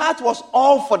 his heart was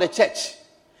all for the church.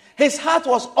 His heart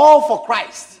was all for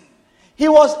Christ. He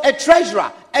was a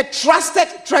treasurer, a trusted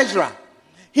treasurer.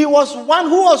 He was one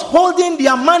who was holding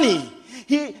their money.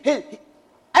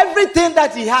 Everything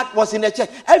that he had was in the church.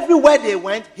 Everywhere they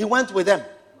went, he went with them.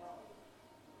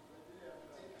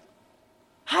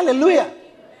 Hallelujah.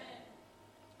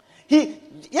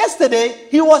 Yesterday,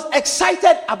 he was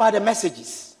excited about the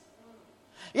messages.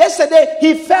 Yesterday,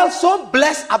 he felt so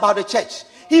blessed about the church.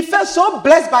 He felt so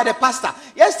blessed by the pastor.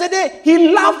 Yesterday,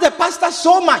 he loved the pastor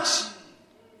so much.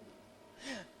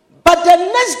 But the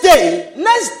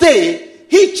next day,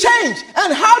 he changed.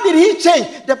 And how did he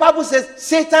change? The Bible says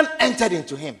Satan entered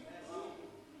into him.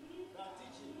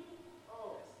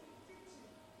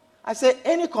 I say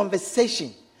any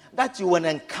conversation that you will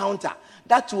encounter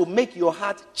that will make your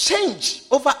heart change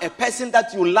over a person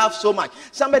that you love so much.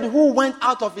 Somebody who went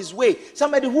out of his way.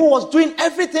 Somebody who was doing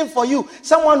everything for you.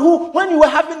 Someone who, when you were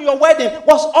having your wedding,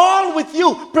 was all with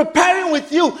you, preparing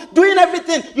with you, doing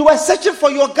everything. You were searching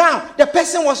for your gown. The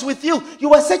person was with you. You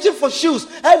were searching for shoes.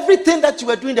 Everything that you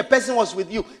were doing, the person was with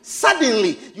you.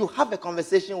 Suddenly, you have a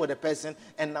conversation with the person,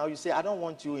 and now you say, I don't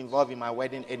want you involved in my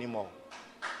wedding anymore.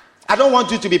 I don't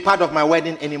want you to be part of my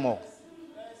wedding anymore.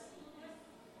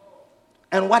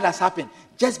 And what has happened?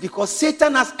 Just because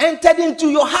Satan has entered into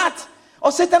your heart,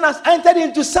 or Satan has entered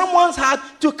into someone's heart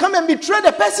to come and betray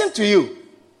the person to you.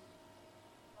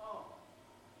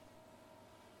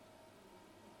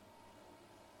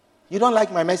 You don't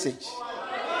like my message?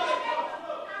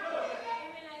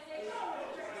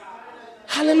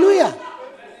 Hallelujah.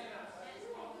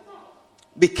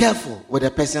 Be careful with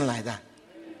a person like that.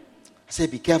 I say,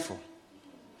 be careful.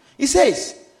 He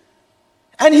says,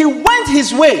 and he went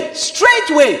his way,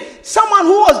 straightway. Someone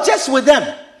who was just with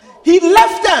them, he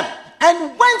left them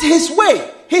and went his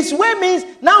way. His way means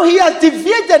now he has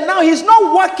deviated. Now he's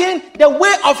not walking the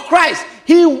way of Christ.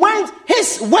 He went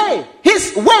his way.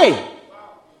 His way.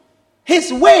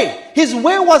 His way. His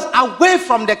way was away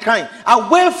from the kind,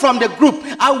 away from the group,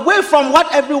 away from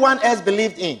what everyone else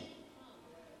believed in.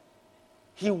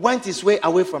 He went his way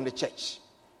away from the church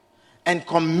and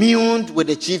communed with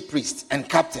the chief priests and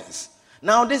captains.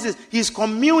 Now he's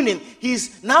communing.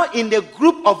 He's now in the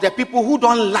group of the people who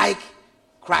don't like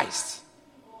Christ.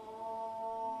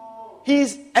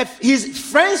 He's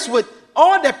friends with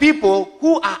all the people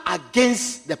who are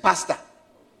against the pastor.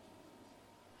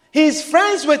 He's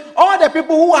friends with all the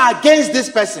people who are against this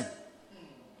person.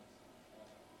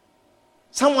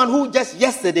 Someone who just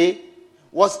yesterday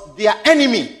was their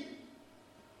enemy.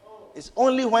 It's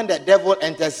only when the devil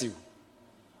enters you.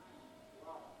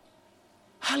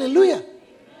 Hallelujah.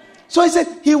 So he said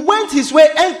he went his way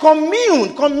and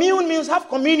communed. Commune means have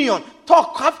communion,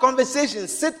 talk, have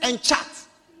conversations, sit and chat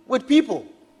with people.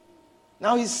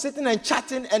 Now he's sitting and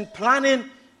chatting and planning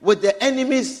with the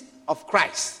enemies of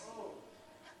Christ.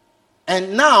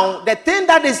 And now the thing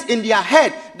that is in their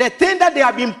head, the thing that they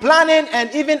have been planning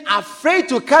and even afraid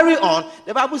to carry on,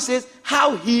 the Bible says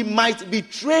how he might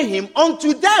betray him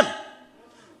unto them.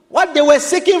 What they were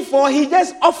seeking for, he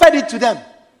just offered it to them.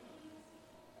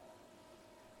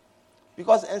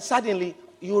 Because and suddenly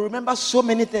you remember so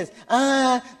many things.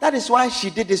 That is why she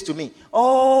did this to me.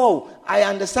 Oh, I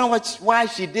understand why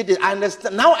she did it. I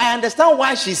understand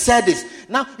why she said this.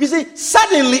 Now, you see,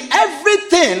 suddenly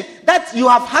everything that you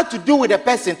have had to do with a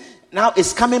person now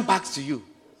is coming back to you.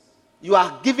 You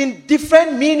are giving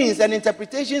different meanings and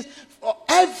interpretations for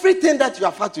everything that you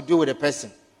have had to do with a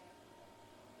person.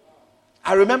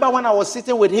 I remember when I was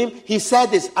sitting with him, he said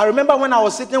this. I remember when I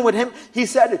was sitting with him, he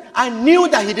said it. I knew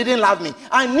that he didn't love me.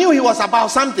 I knew he was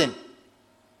about something.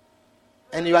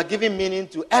 And you are giving meaning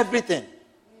to everything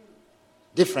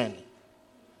differently.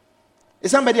 Is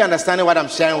somebody understanding what I'm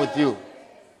sharing with you?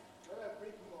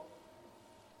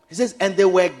 He says, and they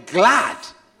were glad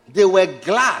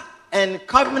and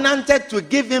covenanted to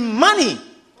give him money.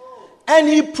 And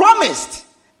he promised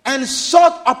and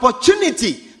sought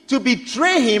opportunity to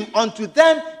betray him unto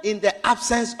them in the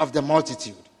absence of the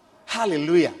multitude.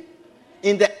 Hallelujah.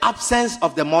 In the absence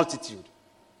of the multitude.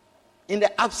 In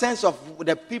the absence of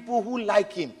the people who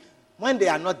like him. When they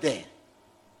are not there.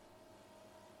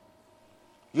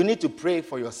 You need to pray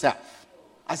for yourself.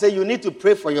 I say you need to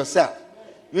pray for yourself.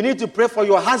 You need to pray for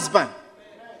your husband.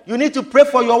 You need to pray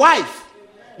for your wife.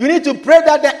 You need to pray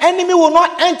that the enemy will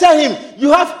not enter him.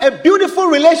 You have a beautiful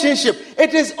relationship.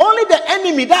 It is only the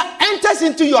enemy that enters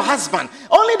into your husband.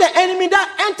 Only the enemy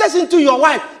that enters into your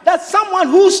wife. That someone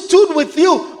who stood with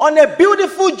you on a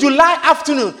beautiful July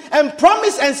afternoon and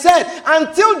promised and said,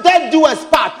 until death do us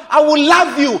part, I will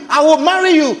love you. I will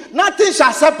marry you. Nothing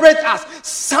shall separate us.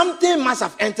 Something must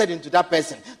have entered into that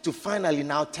person to finally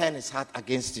now turn his heart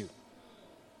against you.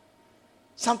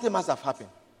 Something must have happened.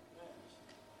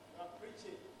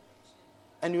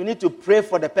 And you need to pray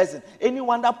for the person.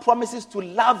 Anyone that promises to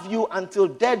love you until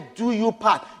death do you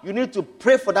part, you need to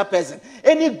pray for that person.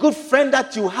 Any good friend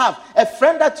that you have, a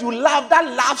friend that you love that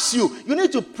loves you, you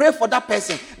need to pray for that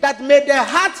person. That may the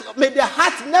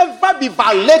heart never be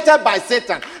violated by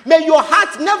Satan. May your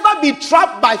heart never be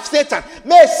trapped by Satan.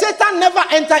 May Satan never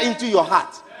enter into your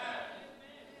heart.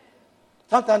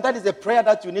 Sometimes that is a prayer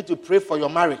that you need to pray for your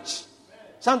marriage.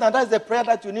 Sometimes that is a prayer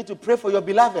that you need to pray for your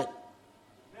beloved.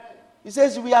 He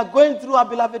says, we are going through our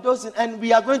beloved and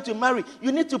we are going to marry.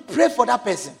 You need to pray for that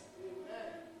person.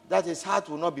 Amen. That his heart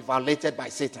will not be violated by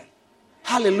Satan.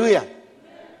 Hallelujah. Amen.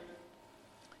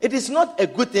 It is not a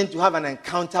good thing to have an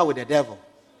encounter with the devil.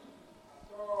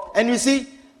 And you see,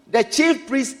 the chief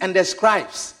priests and the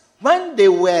scribes, when they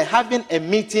were having a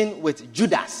meeting with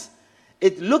Judas,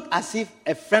 it looked as if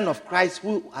a friend of Christ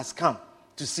who has come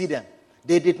to see them,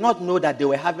 they did not know that they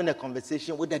were having a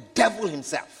conversation with the devil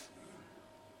himself.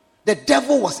 The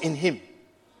devil was in him.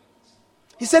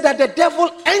 He said that the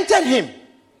devil entered him.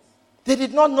 They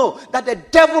did not know that the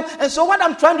devil... And so what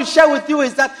I'm trying to share with you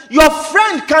is that your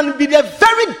friend can be the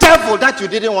very devil that you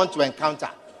didn't want to encounter.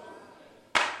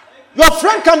 Your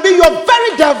friend can be your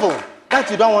very devil that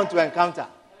you don't want to encounter.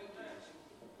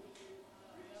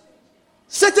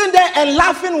 Sitting there and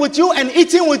laughing with you and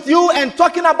eating with you and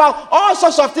talking about all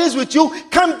sorts of things with you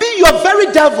can be your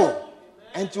very devil.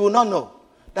 And you will not know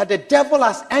that the devil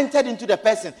has entered into the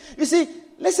person. You see,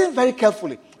 listen very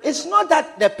carefully. It's not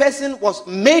that the person was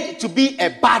made to be a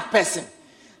bad person.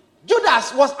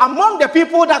 Judas was among the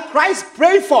people that Christ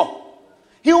prayed for.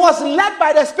 He was led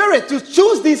by the Spirit to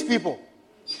choose these people.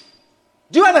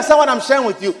 Do you understand what I'm sharing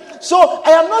with you? So I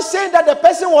am not saying that the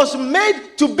person was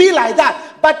made to be like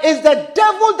that, but it's the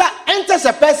devil that enters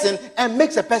a person and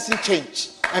makes a person change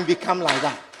and become like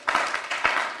that.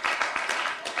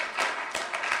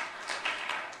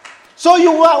 So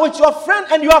you are with your friend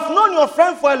and you have known your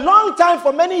friend for a long time,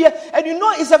 for many years, and you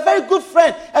know he's a very good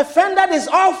friend, a friend that is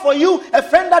all for you, a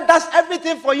friend that does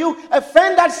everything for you, a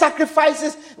friend that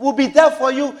sacrifices, will be there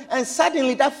for you, and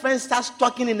suddenly that friend starts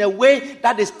talking in a way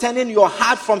that is turning your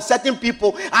heart from certain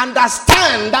people.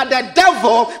 Understand that the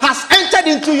devil has entered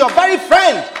into your very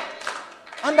friend.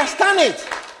 Understand it.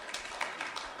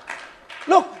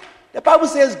 Look, the Bible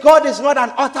says God is not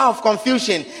an author of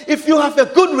confusion. If you have a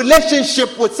good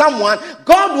relationship with someone,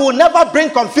 God will never bring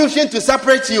confusion to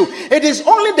separate you. It is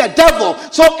only the devil.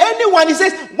 So anyone, he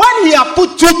says, when he has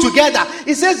put two together,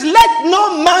 he says, let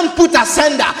no man put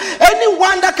asunder.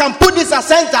 Anyone that can put this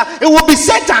asunder, it will be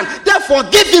Satan. Therefore,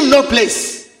 give him no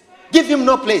place. Give him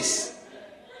no place.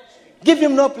 Give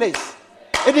him no place.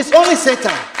 It is only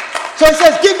Satan. So he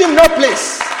says, give him no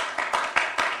place.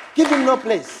 Give him no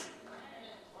place.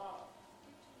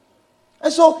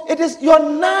 And so it is your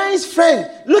nice friend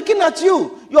looking at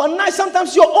you. Your nice,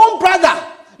 sometimes your own brother,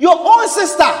 your own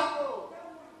sister,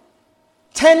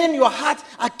 turning your heart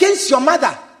against your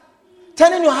mother,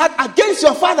 turning your heart against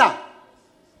your father.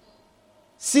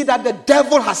 See that the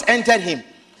devil has entered him.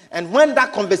 And when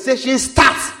that conversation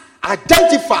starts,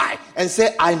 identify and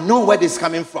say, I know where this is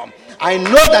coming from. I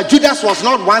know that Judas was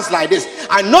not once like this.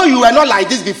 I know you were not like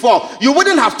this before. You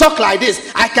wouldn't have talked like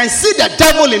this. I can see the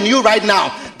devil in you right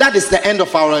now. That is the end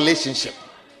of our relationship.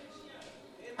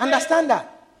 Understand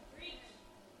that.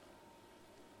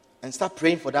 And start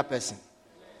praying for that person.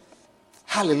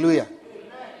 Hallelujah.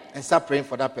 And start praying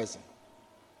for that person.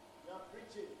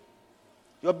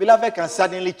 Your beloved can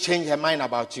suddenly change her mind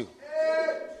about you.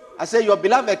 I say your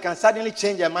beloved can suddenly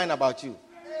change her mind about you.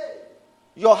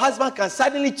 Your husband can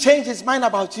suddenly change his mind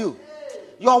about you.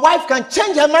 Your wife can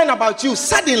change her mind about you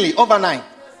suddenly, overnight.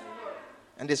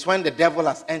 And it's when the devil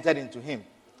has entered into him.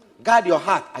 Guard your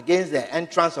heart against the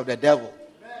entrance of the devil.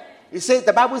 It says,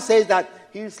 the Bible says that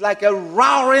he's like a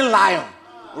roaring lion.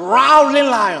 Roaring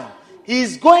lion.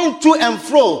 He's going to and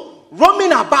fro,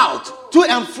 roaming about, to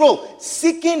and fro,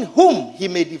 seeking whom he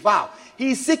may devour.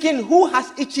 He's seeking who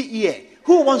has itchy ear,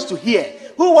 who wants to hear.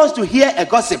 Who wants to hear a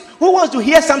gossip? Who wants to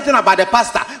hear something about the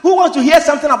pastor? Who wants to hear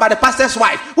something about the pastor's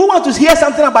wife? Who wants to hear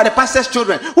something about the pastor's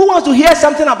children? Who wants to hear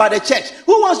something about the church?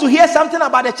 Who wants to hear something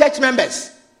about the church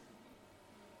members?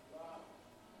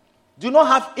 Do not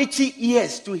have itchy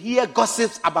ears to hear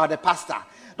gossips about the pastor.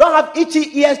 Don't have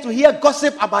itchy ears to hear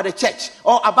gossip about the church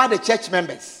or about the church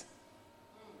members.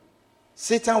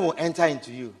 Satan will enter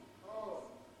into you.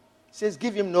 He says,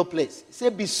 give him no place. He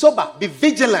says, be sober, be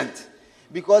vigilant.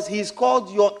 Because he is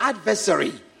called your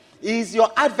adversary. He is your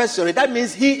adversary. That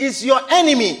means he is your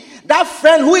enemy. That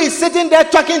friend who is sitting there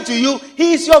talking to you,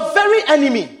 he is your very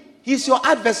enemy. He is your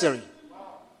adversary.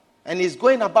 And he's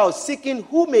going about seeking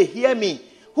who may hear me.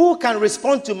 Who can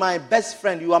respond to my best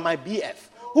friend? You are my BF.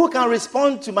 Who can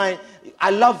respond to my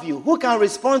I love you? Who can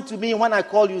respond to me when I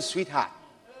call you sweetheart?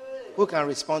 Who can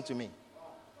respond to me?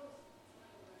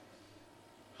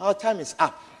 Our time is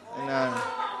up. And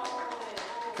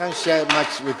can't share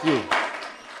much with you.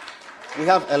 We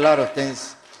have a lot of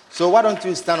things. So why don't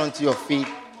you stand onto your feet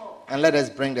and let us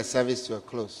bring the service to a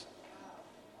close.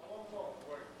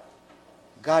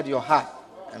 Guard your heart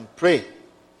and pray.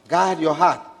 Guard your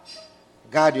heart.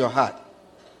 Guard your heart.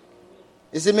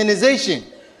 It's immunization.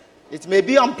 It may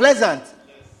be unpleasant,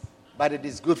 but it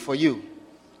is good for you.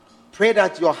 Pray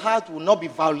that your heart will not be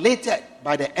violated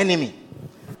by the enemy.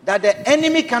 That the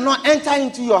enemy cannot enter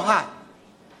into your heart.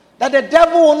 That the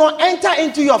devil will not enter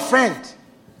into your friend.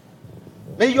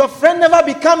 May your friend never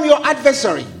become your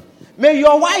adversary. May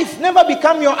your wife never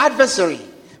become your adversary.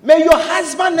 May your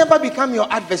husband never become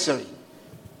your adversary.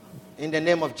 In the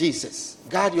name of Jesus,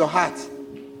 guard your heart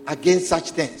against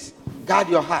such things. Guard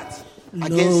your heart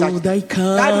against such things.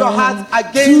 Guard your heart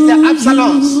against the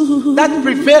Absaloms that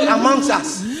prevail amongst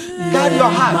us. Guard your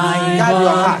heart. Guard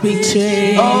your heart.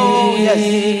 Oh,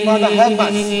 yes. Father, help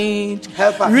us.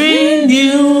 Help us.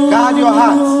 Renew. Guard your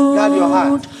heart. Guard your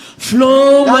heart.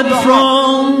 Flowing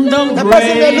from the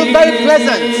person may look very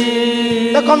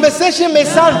pleasant. The conversation may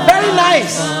sound very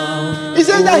nice. He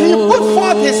says that he put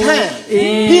forth his hand.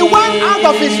 He went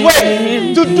out of his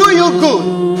way to do you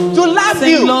good, to love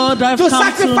you, Lord, I've to come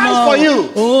sacrifice to for you. He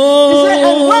said,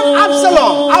 and when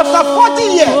Absalom, after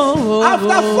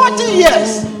 40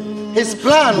 years, his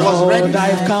plan was ready to be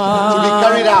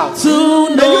carried out.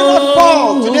 May you not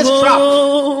fall to this trap.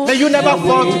 May you never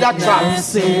fall to that trap. In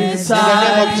the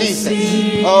name of Jesus.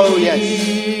 Oh, yes.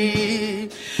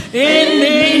 In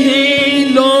me,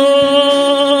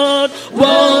 Lord,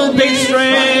 will be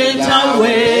straight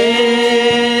away.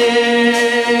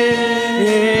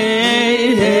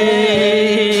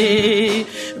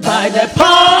 By the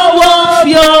power of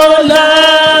your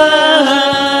love,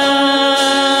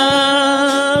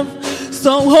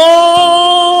 so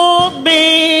hold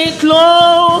me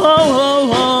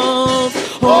close,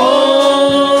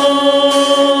 hold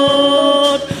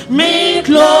me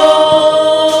close.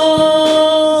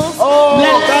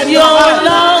 Let your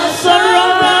love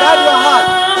surround.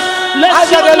 Let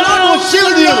the Lord will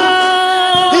shield you.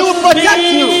 He will protect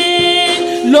you.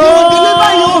 He will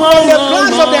deliver you from the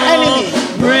plans of the enemy.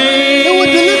 He will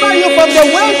deliver you from the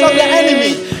ways of the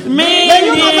enemy. May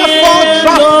you never fall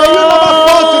trap. May you never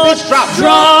fall to this trap.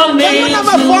 May you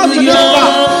never fall to this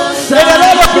trap. May the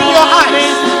Lord open your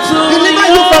eyes. Deliver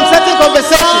you from certain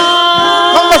conversations.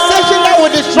 Conversation that will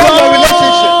destroy your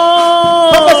relationship.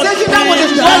 Conversation that will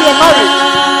destroy your marriage.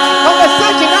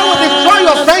 Conversation that will destroy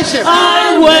your friendship.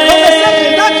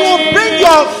 Conversation that will bring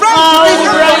your friends to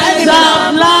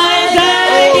become your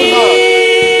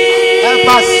enemy. Help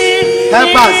us.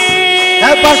 Help us.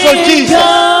 Help us, oh Jesus.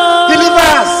 Deliver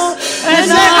us. He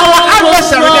said our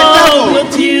adversary, the devil,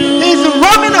 is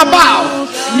roaming about,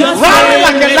 roaring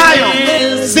like a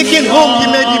lion, seeking whom he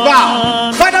may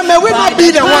devour. Father, may we not be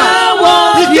the one.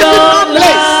 We give him no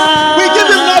place. We give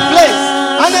him no place.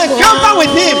 An encounter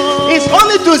with him is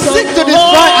only to seek to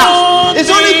destroy us. It's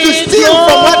only to steal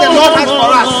from what the Lord has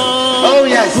for us. Oh,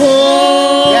 yes.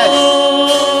 Yes.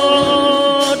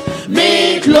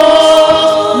 Make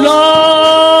Lord,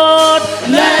 Lord,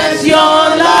 let your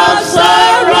love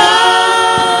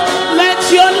surround.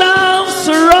 Let your love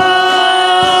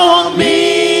surround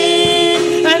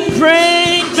me and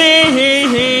bring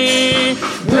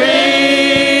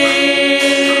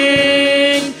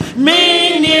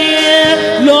me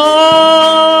near,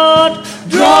 Lord.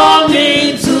 Draw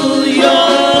me to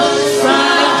your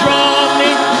side, draw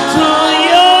me to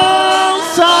your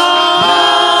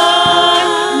side,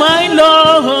 my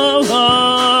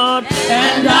Lord,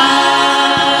 and as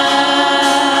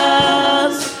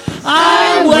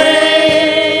I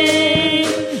wait,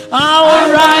 I will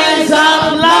rise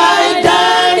up like the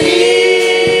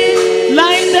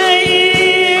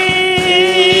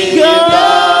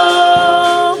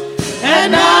eagle,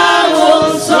 and I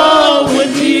will soar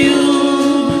with you.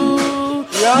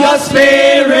 Your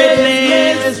spirit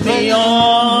lifts me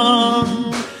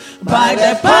on by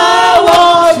the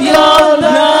power of your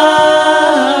love,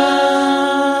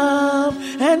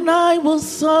 and I will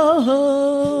soar,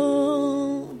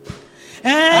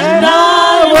 and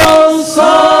I will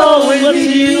soar with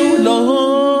you,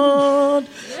 Lord.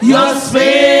 Your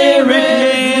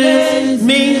spirit lifts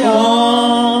me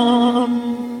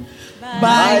on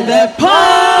by the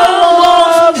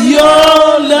power of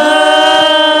your love.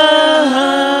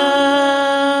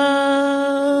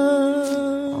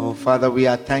 Oh, Father, we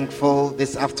are thankful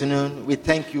this afternoon. We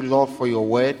thank you, Lord, for your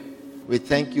word. We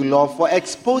thank you, Lord, for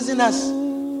exposing us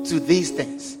to these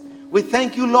things. We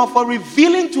thank you, Lord, for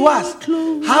revealing to us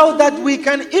how that we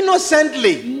can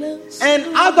innocently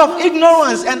and out of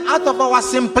ignorance and out of our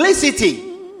simplicity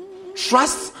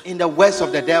trust in the words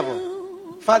of the devil.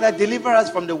 Father, deliver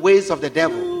us from the ways of the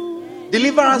devil.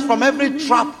 Deliver us from every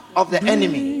trap of the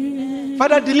enemy.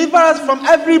 Father, deliver us from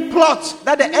every plot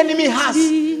that the enemy has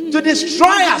to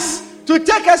destroy us, to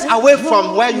take us away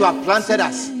from where you have planted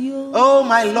us. Oh,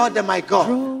 my Lord and my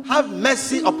God, have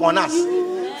mercy upon us.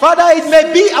 Father, it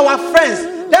may be our friends.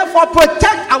 Therefore,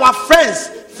 protect our friends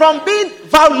from being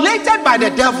violated by the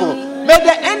devil. May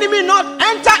the enemy not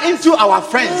enter into our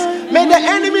friends. May the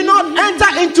enemy not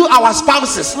enter into our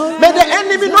spouses. May the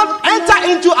enemy not enter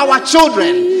into our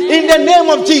children. In the name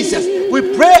of Jesus, we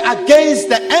pray against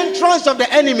the entrance of the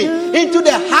enemy into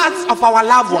the hearts of our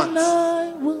loved ones.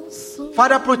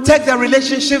 Father, protect the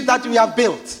relationship that we have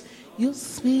built.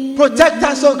 Protect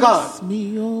us, oh God.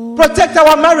 Protect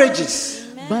our marriages.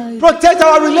 Protect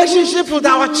our relationship with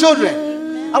our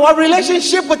children, our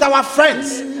relationship with our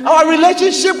friends, our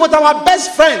relationship with our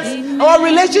best friends, our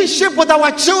relationship with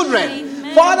our children.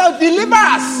 Father, deliver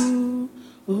us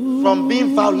from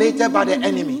being violated by the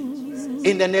enemy.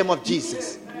 In the name of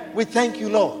Jesus, we thank you,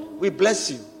 Lord. We bless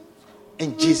you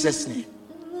in Jesus' name.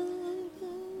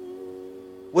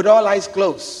 With all eyes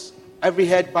closed, every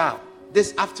head bowed,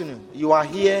 this afternoon you are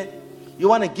here. You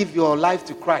want to give your life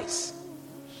to Christ.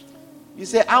 You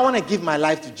say, I want to give my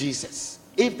life to Jesus.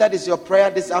 If that is your prayer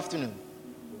this afternoon,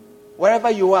 wherever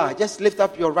you are, just lift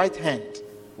up your right hand,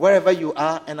 wherever you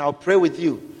are, and I'll pray with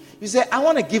you. You say, I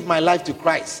want to give my life to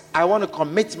Christ. I want to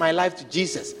commit my life to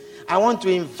Jesus. I want to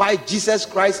invite Jesus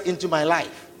Christ into my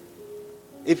life.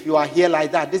 If you are here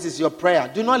like that, this is your prayer.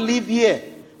 Do not leave here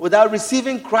without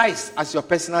receiving Christ as your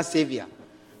personal Savior.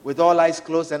 With all eyes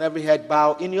closed and every head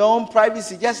bowed, in your own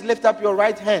privacy, just lift up your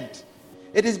right hand.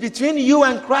 It is between you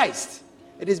and Christ.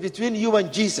 It is between you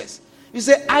and Jesus. You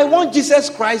say, I want Jesus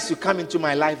Christ to come into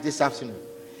my life this afternoon.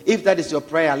 If that is your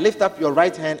prayer, lift up your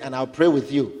right hand and I'll pray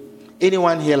with you.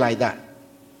 Anyone here like that?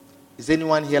 Is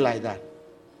anyone here like that?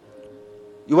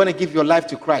 You want to give your life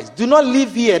to Christ. Do not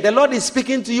leave here. The Lord is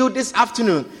speaking to you this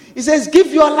afternoon. He says,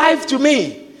 give your life to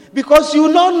me. Because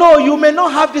you don't know, you may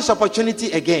not have this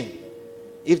opportunity again.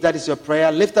 If that is your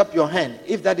prayer, lift up your hand.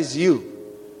 If that is you,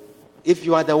 if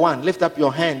you are the one, lift up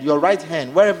your hand, your right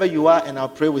hand, wherever you are, and I'll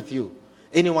pray with you.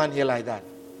 Anyone here like that?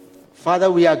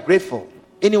 Father, we are grateful.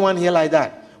 Anyone here like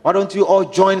that? Why don't you all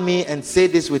join me and say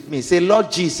this with me? Say,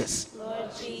 Lord Jesus.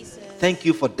 Lord Jesus. Thank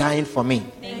you for dying for me.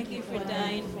 Thank you for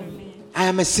dying for me. I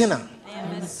am a sinner. I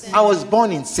am a sinner. I was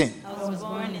born in sin. I was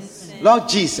born in sin. Lord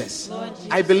Jesus, Lord Jesus.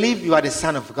 I believe you are the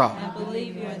Son of God. I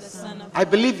believe you are the Son of God. I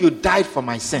believe you died for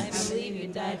my I sins. believe you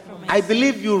died for my I sins.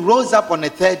 believe you rose up on the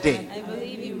third day. I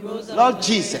believe you rose up Lord on the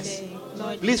Jesus, third day.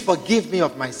 Lord please forgive me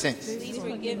of my sins. Please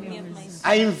forgive me of my sins.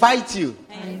 I invite you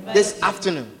I invite this you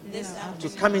afternoon this to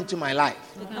afternoon come into my life.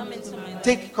 to come into my life.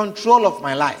 Take control of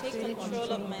my life. Take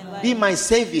control of my life. Be my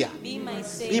Savior. Be my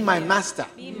Savior. Be my Master.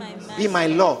 Be my Master. Be my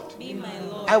Lord. Be my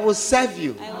Lord. I will serve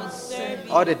you I will serve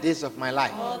you all the days of my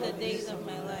life. all the days of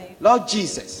my life. Lord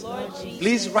Jesus, Lord Jesus.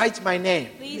 please write my name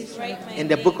Please write my in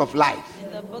the name book of life.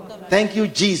 in the book of Thank you,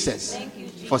 Jesus, Thank you,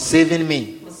 Jesus, for saving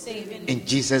me. for saving me. In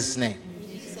Jesus' name. In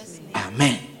Jesus' name.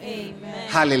 Amen. Amen.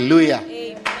 Hallelujah.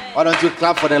 Amen. Why don't you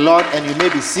clap for the Lord and you may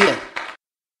be seated.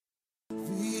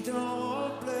 We don't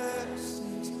want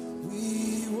blessings,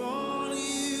 we want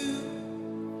you.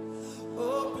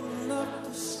 Open up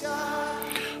the sky.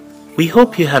 We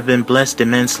hope you have been blessed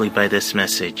immensely by this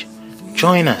message.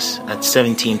 Join us at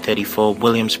 1734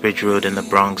 Williamsbridge Road in the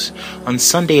Bronx on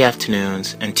Sunday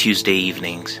afternoons and Tuesday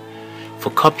evenings. For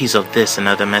copies of this and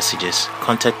other messages,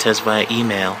 contact us via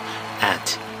email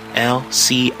at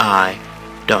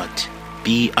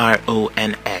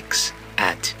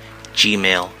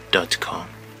lci.bronx@gmail.com.